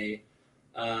in the day.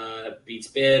 Beats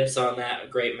Bibbs on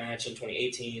that great match in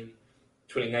 2018.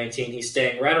 2019, he's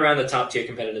staying right around the top tier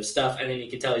competitive stuff, and then you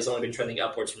can tell he's only been trending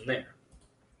upwards from there.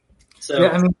 So yeah,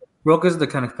 I mean, Rocha's the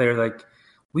kind of player, like,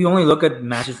 we only look at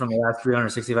matches from the last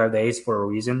 365 days for a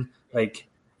reason. Like,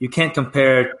 you can't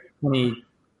compare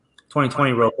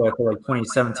 2020 Rocha to like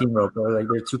 2017 Rocha. Like,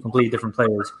 they're two completely different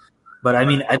players. But I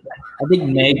mean, I think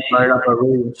Meg brought up a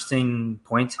really interesting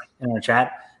point in our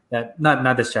chat that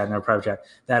not this chat, in our private chat,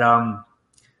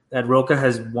 that Rocha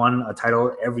has won a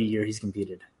title every year he's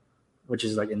competed, which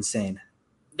is like insane.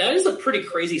 That is a pretty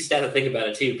crazy stat to think about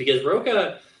it too, because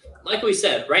Rocha, like we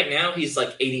said, right now he's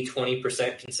like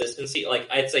 80-20% consistency. Like,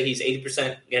 I'd say he's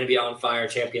 80% going to be on fire,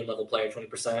 champion level player,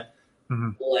 20%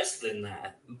 less than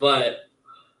that. But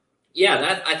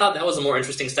yeah, I thought that was a more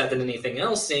interesting stat than anything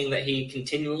else, seeing that he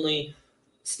continually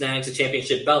snags a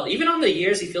championship belt. Even on the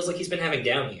years he feels like he's been having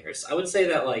down years. I would say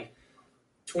that like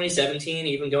 2017,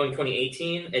 even going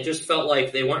 2018, it just felt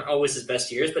like they weren't always his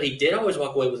best years, but he did always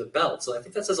walk away with a belt. So I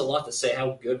think that says a lot to say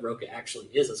how good Rocha actually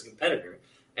is as a competitor.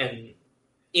 And,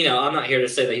 I'm not here to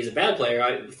say that he's a bad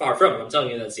player. Far from it. I'm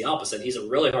telling you that's the opposite. He's a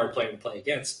really hard player to play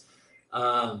against.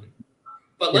 But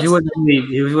if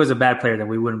he was a bad player, then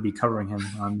we wouldn't be covering him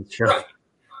on the show. Right.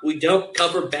 We don't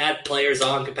cover bad players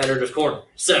on Competitors Corner.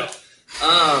 So,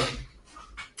 all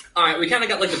right, we kind of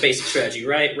got like the basic strategy,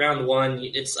 right? Round 1,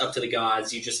 it's up to the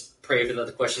gods. You just pray that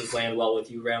the questions land well with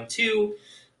you. Round 2,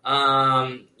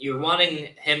 you're wanting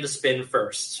him to spin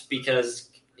first because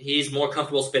he's more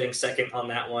comfortable spinning second on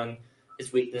that one.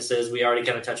 His weaknesses, we already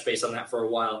kind of touched base on that for a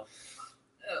while.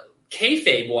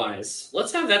 Kayfabe-wise,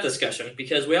 let's have that discussion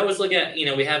because we always look at,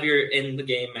 we have your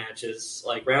in-the-game matches.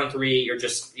 Like round 3,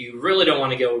 you really don't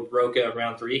want to go Rocha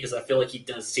round 3 because I feel like he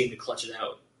does seem to clutch it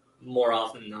out more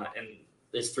often than not in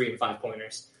his 3 and 5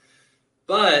 pointers.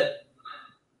 But,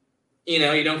 you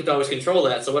don't get to always control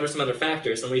that. So what are some other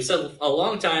factors? And we've said a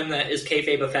long time that is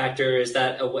kayfabe a factor? Is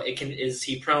that is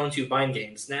he prone to mind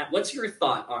games? Nat, what's your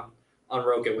thought on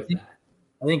Rocha with that?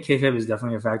 I think kayfabe is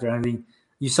definitely a factor. I think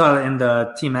you saw it in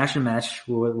the Team Action match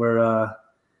where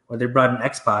they brought in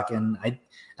X-Pac, and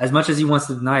as much as he wants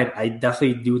to deny it, I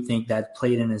definitely do think that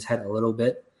played in his head a little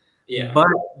bit. Yeah. But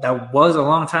that was a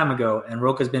long time ago, and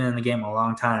Rocha's been in the game a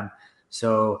long time.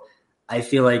 So I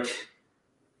feel like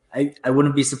I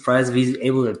wouldn't be surprised if he's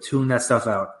able to tune that stuff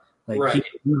out. Like right.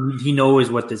 he knows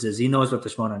what this is. He knows what the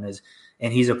Schmodown is,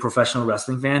 and he's a professional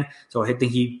wrestling fan. So I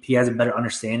think he has a better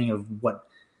understanding of what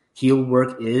heel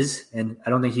work is, and I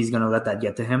don't think he's going to let that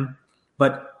get to him.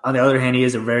 But on the other hand, he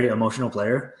is a very emotional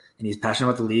player, and he's passionate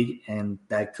about the league, and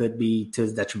that could be to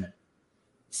his detriment.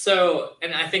 So,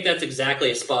 and I think that's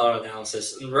exactly a spot-on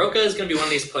analysis. And Rocha is going to be one of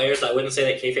these players I wouldn't say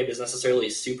that kayfabe is necessarily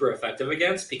super effective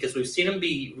against because we've seen him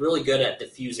be really good at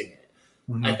diffusing it.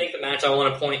 Mm-hmm. I think the match I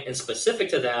want to point in specific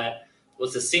to that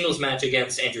was the singles match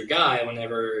against Andrew Guy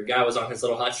whenever Guy was on his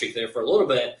little hot streak there for a little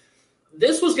bit.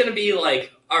 This was going to be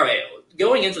like, all right,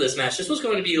 going into this match, this was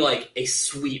going to be like a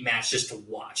sweet match just to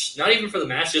watch. Not even for the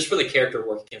match, just for the character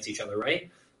work against each other, right?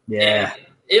 Yeah. And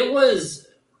it was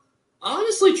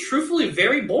honestly, truthfully,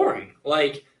 very boring.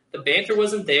 Like, the banter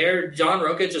wasn't there. John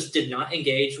Rocha just did not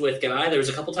engage with Guy. There was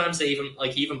a couple times that he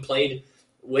even played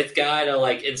with Guy to,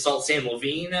 like, insult Sam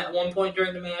Levine at one point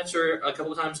during the match or a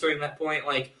couple times during that point.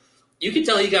 Like, you could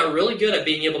tell he got really good at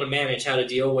being able to manage how to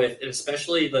deal with, and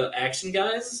especially the action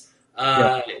guys,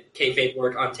 kayfabe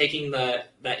work on taking that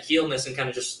heelness and kind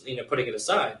of just, putting it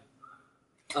aside.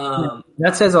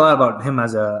 That says a lot about him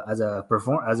as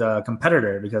a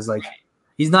competitor because, like,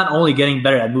 he's not only getting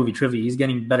better at movie trivia, he's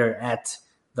getting better at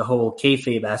the whole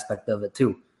kayfabe aspect of it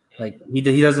too. Like he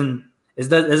doesn't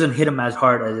hit him as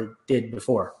hard as it did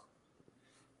before.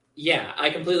 Yeah,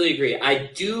 I completely agree.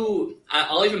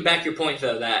 I'll even back your point,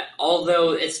 though, that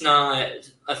although it's not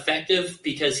effective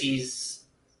because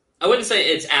I wouldn't say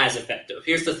it's as effective.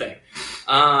 Here's the thing.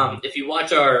 If you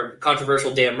watch our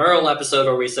controversial Dan Murrell episode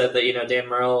where we said that, Dan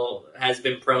Murrell has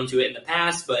been prone to it in the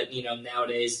past, but,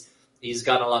 nowadays he's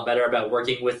gotten a lot better about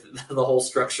working with the whole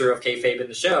structure of kayfabe in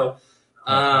the show.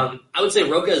 I would say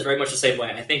Rocha is very much the same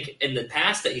way. I think in the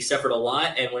past that he suffered a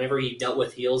lot, and whenever he dealt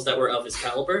with heels that were of his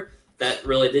caliber, that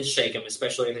really did shake him,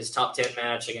 especially in his top 10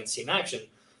 match against Team Action.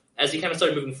 As he kind of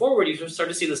started moving forward, you start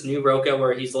to see this new Rocha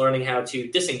where he's learning how to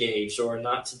disengage or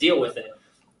not to deal with it.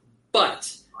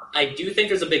 But I do think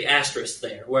there's a big asterisk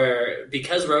there, where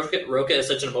because Rocha is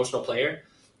such an emotional player,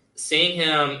 seeing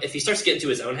him, if he starts to get into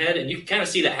his own head, and you can kind of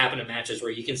see that happen in matches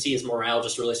where you can see his morale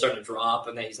just really starting to drop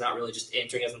and that he's not really just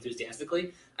entering as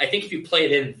enthusiastically, I think if you play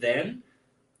it in then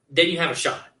you have a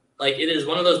shot. Like, it is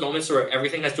one of those moments where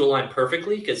everything has to align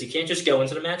perfectly because you can't just go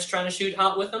into the match trying to shoot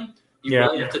hot with him. You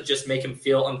really have to just make him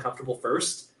feel uncomfortable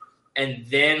first. And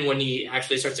then when he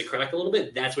actually starts to crack a little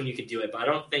bit, that's when you can do it. But I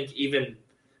don't think even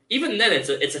then it's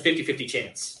a 50-50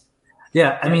 chance.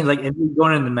 Yeah, I mean, like, if you're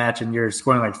going into the match and you're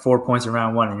scoring like 4 points in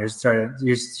round one and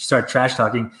you start trash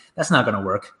talking, that's not going to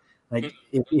work. Like,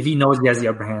 if he knows he has the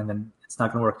upper hand, then it's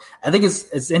not going to work. I think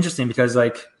it's interesting because,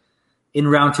 like, in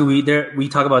round two, we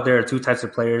talk about there are two types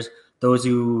of players: those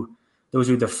who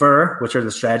defer, which are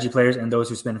the strategy players, and those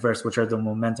who spin first, which are the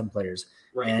momentum players.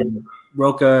 Right. And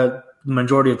Rocha, the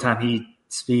majority of the time,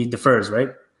 he defers, right?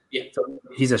 Yeah. So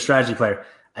he's a strategy player.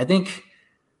 I think,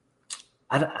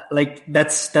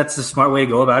 that's the smart way to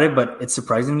go about it. But it's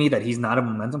surprising to me that he's not a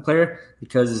momentum player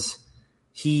because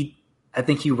I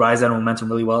think he rides on momentum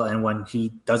really well, and when he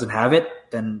doesn't have it,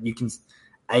 then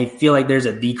I feel like there's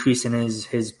a decrease in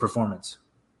his performance.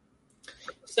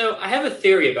 So I have a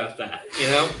theory about that,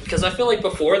 because I feel like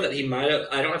before that he might have,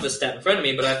 I don't have the stat in front of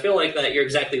me, but I feel like that you're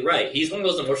exactly right. He's one of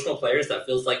those emotional players that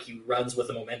feels like he runs with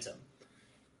the momentum.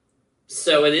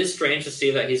 So it is strange to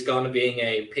see that he's gone to being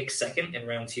a pick second in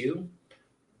round two.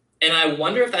 And I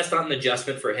wonder if that's not an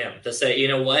adjustment for him to say, you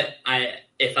know what,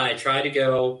 if I try to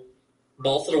go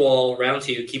ball to the wall, round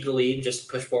two, keep the lead, and just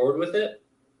push forward with it,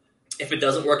 if it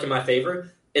doesn't work in my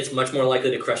favor, it's much more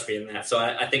likely to crush me than that. So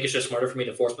I think it's just smarter for me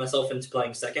to force myself into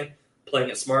playing second, playing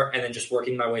it smart, and then just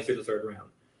working my way through the third round.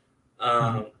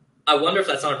 I wonder if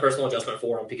that's not a personal adjustment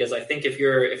for him, because I think if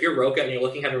you're Rocha and you're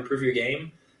looking how to improve your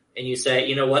game, and you say,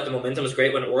 you know what, the momentum is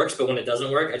great when it works, but when it doesn't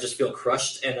work, I just feel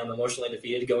crushed and I'm emotionally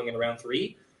defeated going into round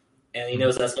three, and he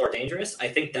knows that's more dangerous, I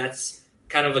think that's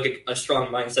kind of like a strong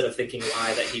mindset of thinking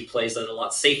why that he plays it a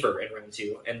lot safer in round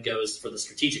two and goes for the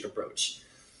strategic approach.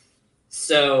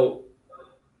 So,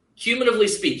 cumulatively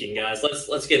speaking, guys,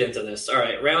 let's get into this. All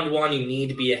right, round one, you need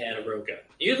to be ahead of Rocha.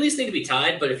 You at least need to be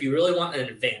tied, but if you really want an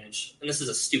advantage, and this is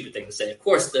a stupid thing to say, of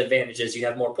course the advantage is you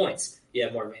have more points, you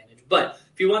have more advantage. But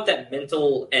if you want that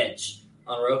mental edge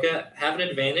on Rocha, have an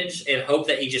advantage and hope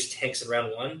that he just tanks in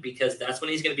round one, because that's when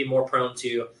he's going to be more prone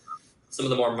to some of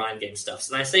the more mind game stuff.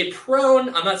 And I say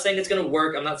prone, I'm not saying it's going to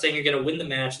work. I'm not saying you're going to win the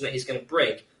match and that he's going to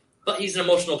break. But he's an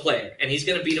emotional player, and he's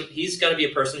going to beat him. He's got to be a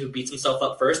person who beats himself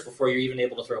up first before you're even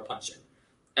able to throw a punch in.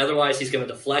 Otherwise, he's going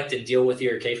to deflect and deal with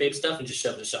your kayfabe stuff and just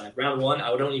shove it aside. Round one,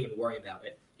 I don't even worry about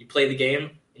it. You play the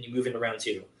game, and you move into round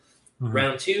two. Mm-hmm.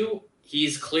 Round two,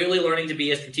 he's clearly learning to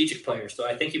be a strategic player, so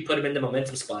I think you put him in the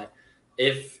momentum spot.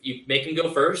 If you make him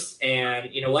go first,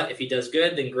 and you know what? If he does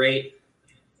good, then great.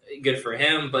 Good for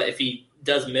him. But if he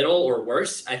does middle or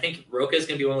worse, I think Rocha is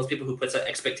going to be one of those people who puts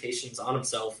expectations on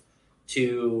himself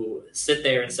to sit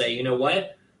there and say, you know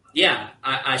what? Yeah,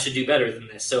 I should do better than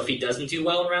this. So if he doesn't do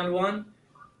well in round one,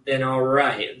 then all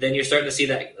right. Then you're starting to see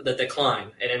that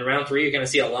decline. And in round three, you're going to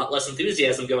see a lot less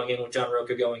enthusiasm going in with John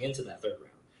Rocha going into that third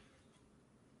round.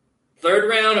 Third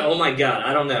round, oh my God,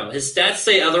 I don't know. His stats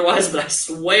say otherwise, but I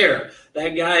swear that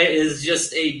guy is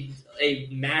just a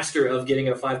master of getting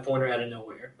a 5-pointer out of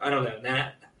nowhere. I don't know,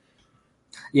 Nat.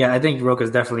 Yeah, I think Rocha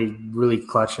is definitely really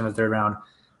clutch in the third round.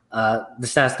 The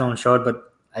stats don't show it,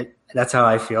 but that's how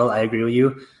I feel. I agree with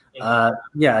you. I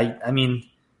mean,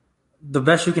 the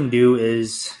best you can do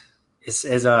is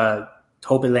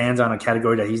hope it lands on a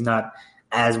category that he's not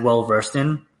as well versed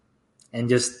in, and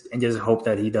just hope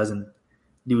that he doesn't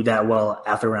do that well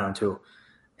after round two.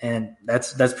 And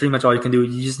that's pretty much all you can do.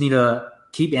 You just need to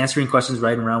keep answering questions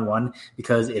right in round one,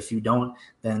 because if you don't,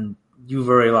 then you've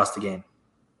already lost the game.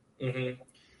 Mm-hmm.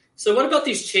 So what about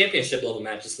these championship level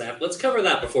matches, Snap? Let's cover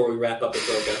that before we wrap up with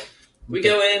Rocha. We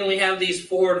go in, we have these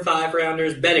 4 and 5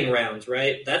 rounders, betting rounds,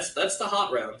 right? That's the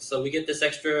hot round. So we get this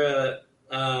extra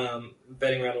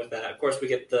betting round with that. Of course, we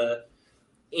get the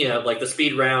like the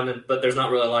speed round, but there's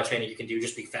not really a lot of training you can do.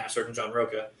 Just be faster than John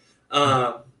Roca.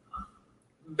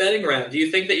 Betting round. Do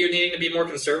you think that you're needing to be more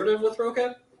conservative with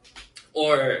Roca,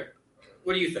 or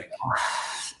what do you think?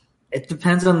 It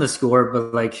depends on the score,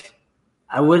 but like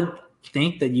I would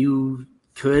think that you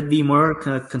could be more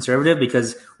conservative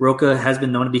because Roca has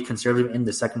been known to be conservative in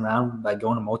the second round by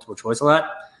going to multiple choice a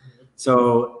lot.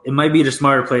 So it might be the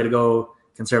smarter play to go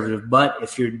conservative. But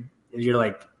if you're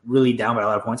like really down by a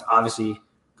lot of points, obviously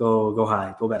go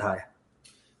high, go bet high.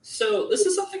 So this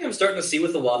is something I'm starting to see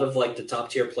with a lot of like the top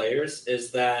tier players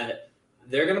is that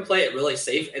they're going to play it really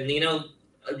safe, and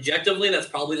objectively that's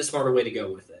probably the smarter way to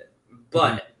go with it.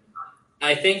 But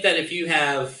I think that if you're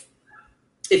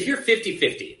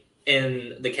 50-50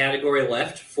 in the category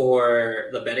left for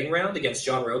the betting round against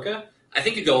John Roca, I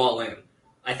think you go all in.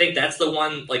 I think that's the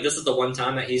one, like this is the one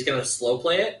time that he's going to slow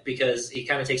play it because he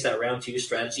kind of takes that round 2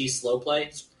 strategy slow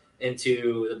play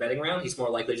into the betting round. He's more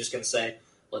likely just going to say,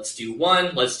 let's do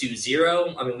 1, let's do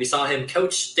 0. I mean, we saw him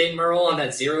coach Dane Merle on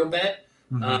that 0 bet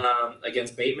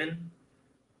against Bateman.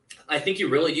 I think you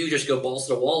really do just go balls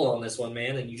to the wall on this one,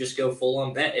 man, and you just go full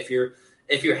on bet if you're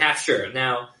half sure.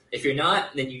 Now, if you're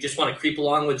not, then you just want to creep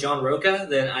along with John Roca,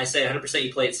 then I say 100%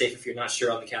 you play it safe if you're not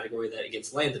sure on the category that it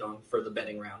gets landed on for the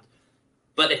betting round.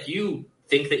 But if you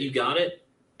think that you got it,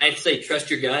 I'd say trust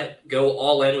your gut, go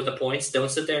all in with the points. Don't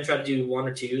sit there and try to do 1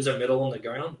 or 2s or middle on the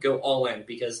ground. Go all in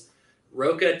because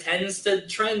Roca tends to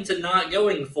trend to not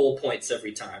going full points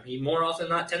every time. He more often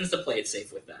than not tends to play it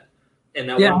safe with that. And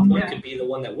that 1 point could be the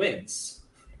one that wins.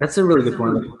 That's a really good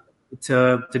point.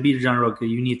 To beat John Roca,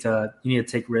 you need to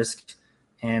take risk.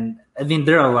 And I think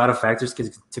there are a lot of factors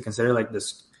to consider, like the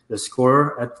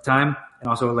score at the time, and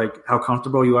also like how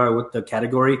comfortable you are with the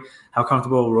category, how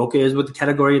comfortable Roca is with the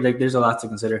category. Like there's a lot to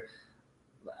consider.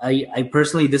 I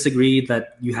personally disagree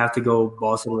that you have to go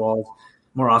balls to the walls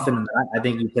more often than not. I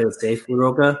think you play it safe with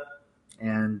Roca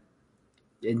and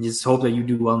just hope that you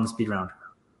do well in the speed round.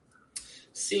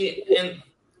 See, and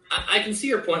I can see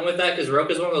your point with that because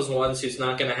Roca is one of those ones who's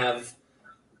not going to have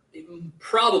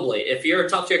probably, if you're a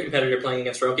top-tier competitor playing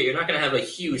against Roca, you're not going to have a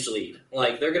huge lead.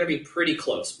 Like, they're going to be pretty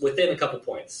close, within a couple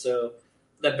points. So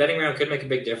that betting round could make a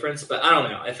big difference, but I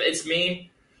don't know. If it's me,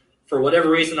 for whatever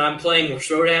reason, I'm playing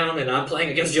Showdown and I'm playing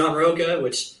against John Roca,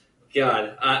 which,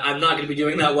 God, I'm not going to be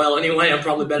doing that well anyway. I'm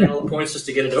probably betting all the points just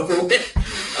to get it over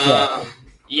with.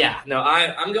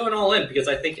 I'm going all in because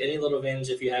I think any little advantage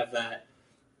if you have that.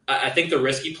 I think the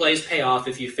risky plays pay off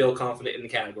if you feel confident in the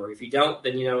category. If you don't,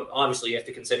 then, obviously you have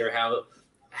to consider how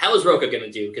is Roca going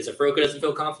to do? Because if Roca doesn't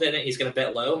feel confident in it, he's going to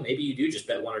bet low. Maybe you do just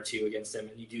bet 1 or 2 against him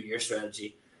and you do your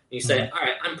strategy. And you say, all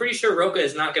right, I'm pretty sure Roca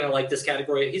is not going to like this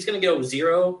category. He's going to go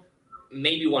 0,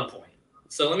 maybe 1 point.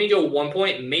 So let me go 1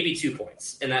 point, maybe 2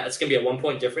 points. And that's going to be a 1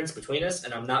 point difference between us,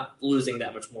 and I'm not losing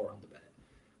that much more on the bet.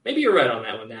 Maybe you're right on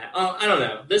that one, Nat. I don't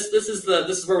know. This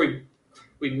is where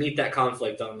we meet that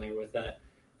conflict on there with that.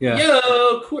 Yeah.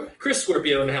 Yo, Chris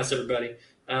Scorpio in the house, everybody.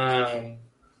 So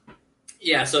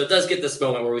it does get this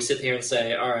moment where we sit here and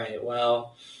say, all right,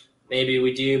 well, maybe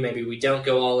we do, maybe we don't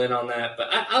go all in on that. But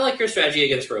I like your strategy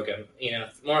against Roca.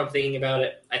 The more I'm thinking about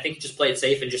it, I think just play it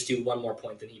safe and just do 1 more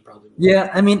point than he probably would.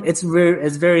 Yeah, I mean, it's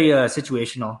very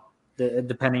situational,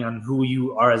 depending on who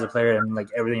you are as a player and like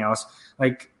everything else.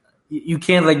 Like you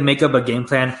can't like make up a game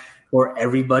plan for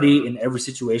everybody in every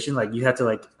situation. Like you have to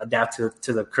like adapt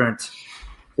to the current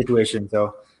situation.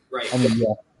 So right. I mean,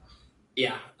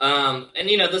 yeah.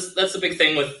 That's the big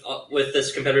thing with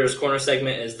this competitor's corner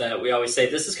segment is that we always say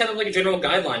this is kind of like a general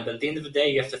guideline, but at the end of the day,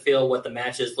 you have to feel what the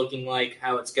match is looking like,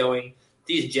 how it's going.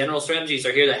 These general strategies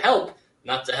are here to help,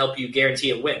 not to help you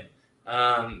guarantee a win.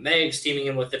 Meg's teaming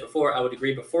in with it before. I would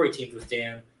agree before he teamed with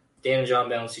Dan. Dan and John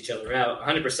balanced each other out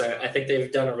 100%. I think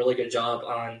they've done a really good job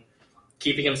on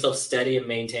keeping himself steady and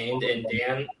maintained, and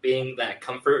Dan being that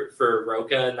comfort for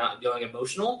Roca, not going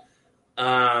emotional,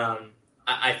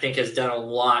 I think has done a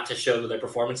lot to show their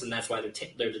performance, and that's why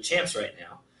they're the champs right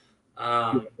now.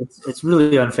 It's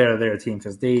really unfair to their team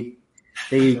because they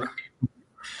right.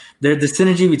 The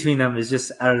synergy between them is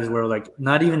just out of this world. Like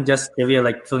not even just Divya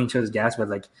like filling each other's gas, but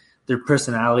like their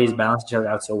personalities balance each other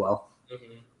out so well.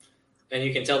 Mm-hmm. And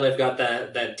you can tell they've got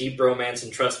that deep romance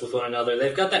and trust with one another.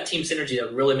 They've got that team synergy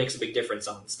that really makes a big difference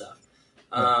on stuff.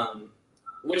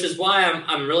 Which is why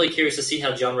I'm really curious to see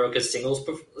how John Roca's singles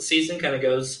season kind of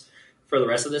goes for the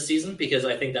rest of this season, because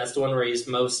I think that's the one where he's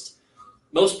most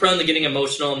prone to getting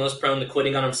emotional, most prone to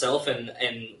quitting on himself and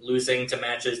losing to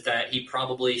matches that he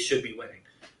probably should be winning.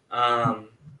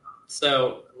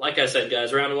 So, like I said,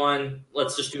 guys, round 1,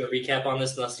 let's just do a recap on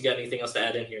this unless you got anything else to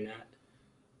add in here, Nat.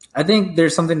 I think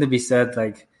there's something to be said,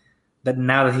 like that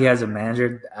now that he has a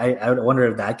manager, I would wonder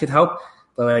if that could help.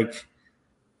 But like,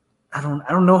 I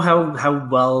don't know how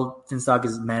well Finstock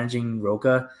is managing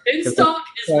Roca. Finstock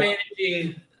is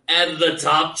managing at the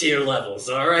top tier levels.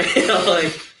 All right,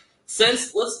 like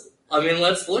let's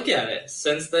look at it.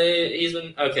 Since he's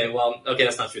been okay.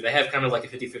 That's not true. They have kind of like a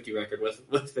 50-50 record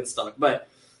with Finstock, but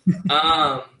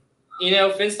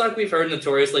Finstock, we've heard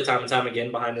notoriously time and time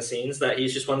again behind the scenes that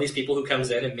he's just one of these people who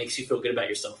comes in and makes you feel good about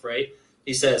yourself, right?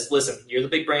 He says, listen, you're the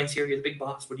big brains here. You're the big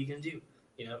boss. What are you going to do?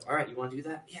 All right, you want to do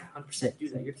that? Yeah, 100% do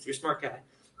that. You're a smart guy.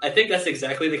 I think that's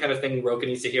exactly the kind of thing Roca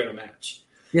needs to hear in a match.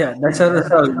 Yeah,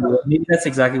 maybe that's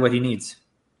exactly what he needs.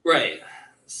 Right.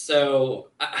 So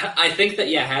I think that,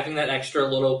 having that extra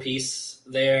little piece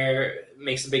there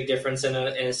makes a big difference in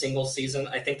a single season.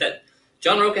 I think that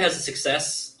John Roca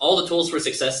has all the tools for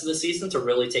success this season to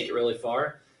really take it really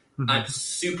far. Mm-hmm. I'm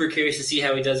super curious to see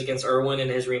how he does against Irwin in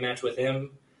his rematch with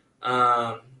him,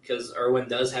 because Irwin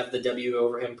does have the W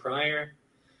over him prior.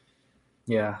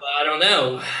 Yeah. But I don't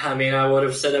know. I mean, I would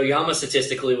have said Oyama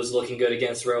statistically was looking good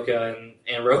against Roca,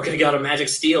 and Roca got a magic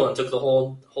steal and took the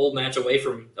whole match away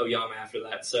from Oyama after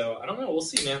that. So I don't know. We'll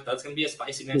see, man. That's going to be a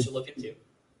spicy match to look into.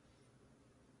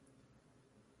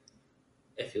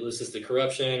 If he loses to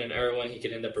Corruption and Irwin, he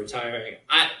could end up retiring.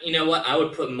 You know what? I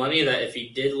would put money that if he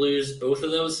did lose both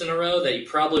of those in a row, that he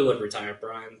probably would retire,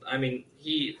 Brian. I mean,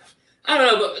 I don't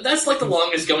know, but that's like the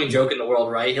longest going joke in the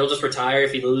world, right? He'll just retire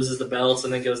if he loses the belts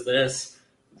and then goes this.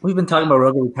 We've been talking about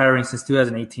Roca retiring since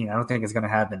 2018. I don't think it's going to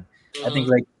happen. I think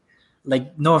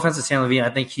like no offense to Sam Levine, I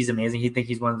think he's amazing. He think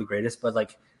he's one of the greatest, but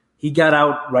like he got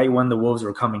out right when the Wolves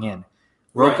were coming in.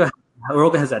 Roca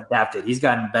has adapted. He's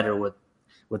gotten better with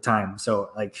time.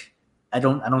 So like I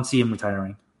don't see him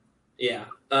retiring. Yeah.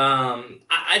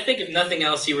 I think if nothing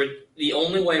else, the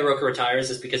only way Roca retires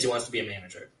is because he wants to be a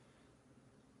manager.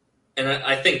 And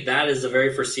I think that is a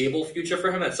very foreseeable future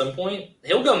for him at some point.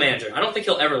 He'll go manager. I don't think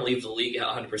he'll ever leave the league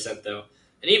 100%, though.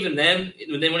 And even then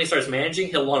when he starts managing,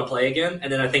 he'll want to play again,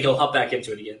 and then I think he'll hop back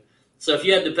into it again. So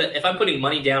if I'm putting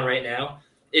money down right now,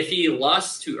 if he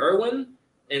lost to Irwin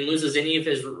and loses any of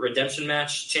his redemption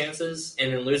match chances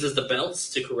and then loses the belts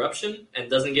to Corruption and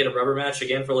doesn't get a rubber match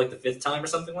again for like the 5th time or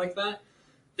something like that,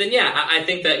 then I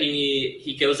think that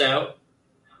he goes out,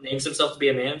 names himself to be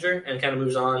a manager, and kind of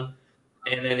moves on.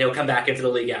 And then he'll come back into the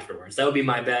league afterwards. That would be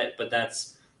my bet, but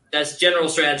that's general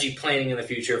strategy planning in the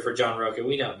future for John Roca.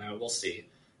 We don't know. We'll see.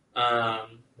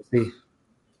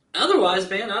 Otherwise,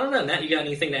 man, I don't know. Matt, you got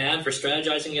anything to add for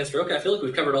strategizing against Roca? I feel like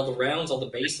we've covered all the rounds, all the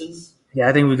bases. Yeah,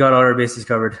 I think we got all our bases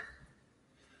covered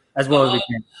as well as we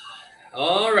can.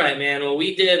 All right, man. Well,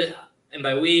 we did, and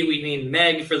by we mean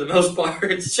Meg for the most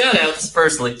part. Shout outs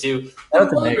personally to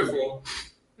wonderful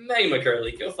Meg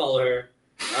McCurley. Go follow her.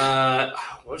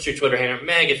 What's your Twitter handle?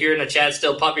 Meg, if you're in the chat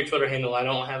still, pop your Twitter handle. I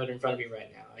don't have it in front of me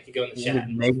right now. I could go in the chat.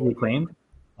 Meg reclaimed?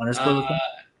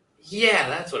 Yeah,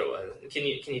 that's what it was. Can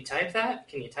you type that?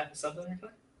 Can you type something like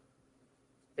that?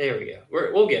 There we go.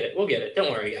 We'll get it. We'll get it.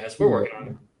 Don't worry, guys. We're working on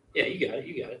it. Yeah, you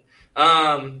got it.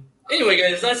 Anyway,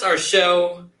 guys, that's our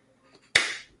show.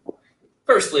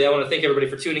 Firstly, I want to thank everybody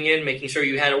for tuning in, making sure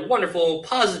you had a wonderful,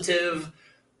 positive,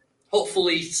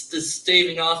 hopefully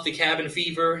staving off the cabin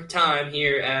fever time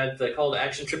here at the Call to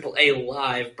Action AAA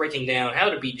Live, breaking down how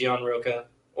to beat John Roca,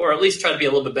 or at least try to be a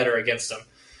little bit better against him.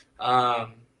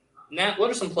 Nat, what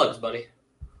are some plugs, buddy?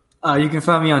 You can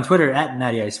find me on Twitter at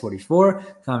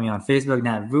NattyIce44. Find me on Facebook,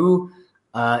 NatVoo.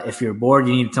 If you're bored,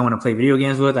 you need someone to play video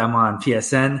games with, I'm on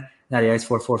PSN,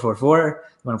 NattyIce4444. You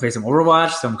want to play some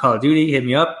Overwatch, some Call of Duty, hit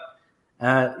me up.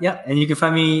 And you can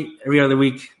find me every other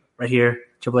week right here,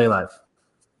 AAA Live.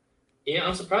 Yeah,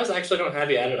 I'm surprised I actually don't have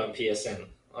you added on PSN.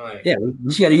 You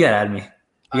gotta add me.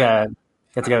 You gotta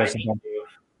get together sometime.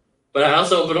 But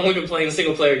I've only been playing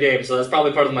single player games, so that's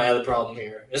probably part of my other problem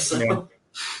here. So,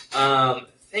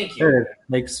 thank you.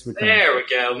 There we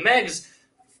go. Meg's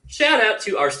shout out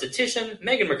to our statistician,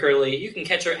 Megan McCurley. You can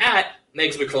catch her at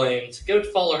Megs McClaimed. Go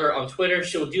follow her on Twitter.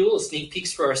 She'll do little sneak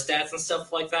peeks for our stats and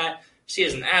stuff like that. She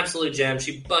is an absolute gem.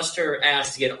 She busts her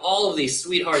ass to get all of these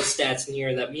sweetheart stats in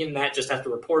here that me and Matt just have to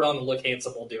report on and look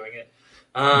handsome while doing it.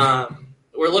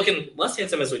 We're looking less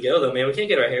handsome as we go, though, man. We can't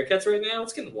get our haircuts right now.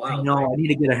 It's getting wild. No, I need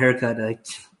to get a haircut.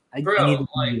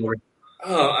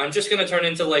 I'm just going to turn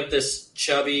into, like, this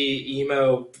chubby,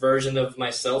 emo version of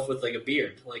myself with, like, a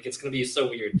beard. Like, it's going to be so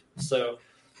weird. So,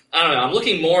 I don't know. I'm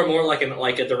looking more and more like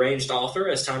a deranged author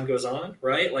as time goes on,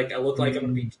 right? Like, I look like I'm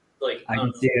going to be, like... I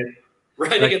can see it.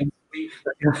 Right against...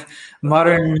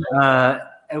 Modern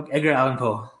Edgar Allan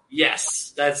Poe.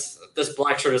 Yes, this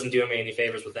black shirt doesn't do me any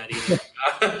favors with that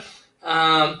either.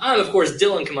 I'm, of course,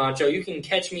 Dylan Camacho. You can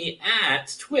catch me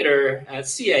at Twitter at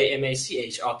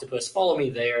CAMACH Octopus. Follow me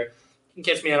there. You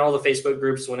can catch me on all the Facebook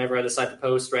groups whenever I decide to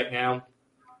post right now.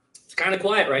 It's kind of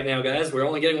quiet right now, guys. We're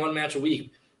only getting one match a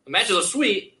week. The matches are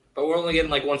sweet, but we're only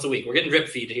getting like once a week. We're getting drip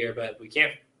feed here, but we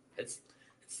can't. It's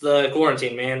the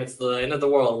quarantine, man. It's the end of the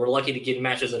world. We're lucky to get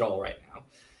matches at all right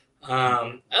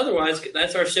now. Otherwise,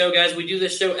 that's our show, guys. We do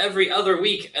this show every other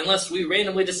week, unless we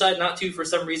randomly decide not to for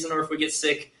some reason, or if we get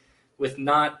sick with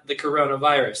not the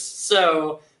coronavirus.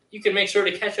 So you can make sure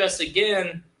to catch us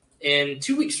again in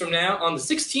 2 weeks from now on the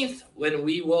 16th when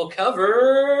we will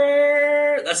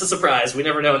cover... That's a surprise. We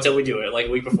never know until we do it, like a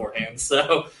week beforehand.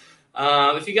 So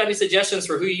if you got any suggestions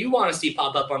for who you want to see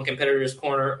pop up on Competitors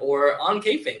Corner or on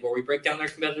Kayfabe, where we break down their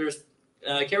competitors'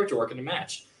 character work in a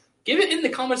match, give it in the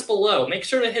comments below. Make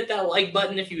sure to hit that like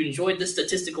button if you enjoyed this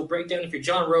statistical breakdown. If you're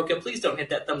John Roca, please don't hit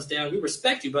that thumbs down. We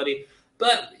respect you, buddy.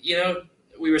 But,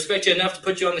 we respect you enough to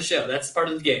put you on the show. That's part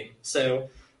of the game. So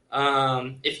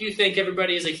if you think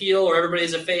everybody is a heel or everybody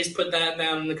is a face, put that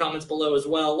down in the comments below as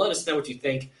well. Let us know what you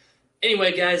think.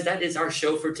 Anyway, guys, that is our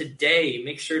show for today.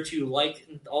 Make sure to like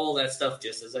all that stuff,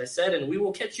 just as I said, and we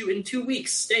will catch you in 2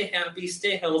 weeks. Stay happy,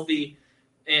 stay healthy,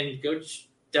 and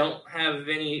don't have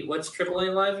any, what's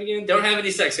AAA Live again? Don't have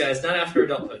any sex, guys, not after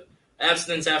adulthood.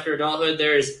 Abstinence after adulthood.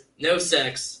 There is no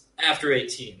sex after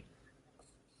 18.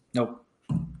 Nope.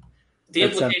 The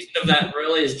implication of that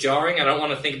really is jarring. I don't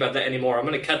want to think about that anymore. I'm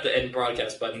going to cut the end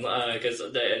broadcast button because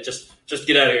just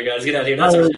get out of here, guys. Get out of here. Not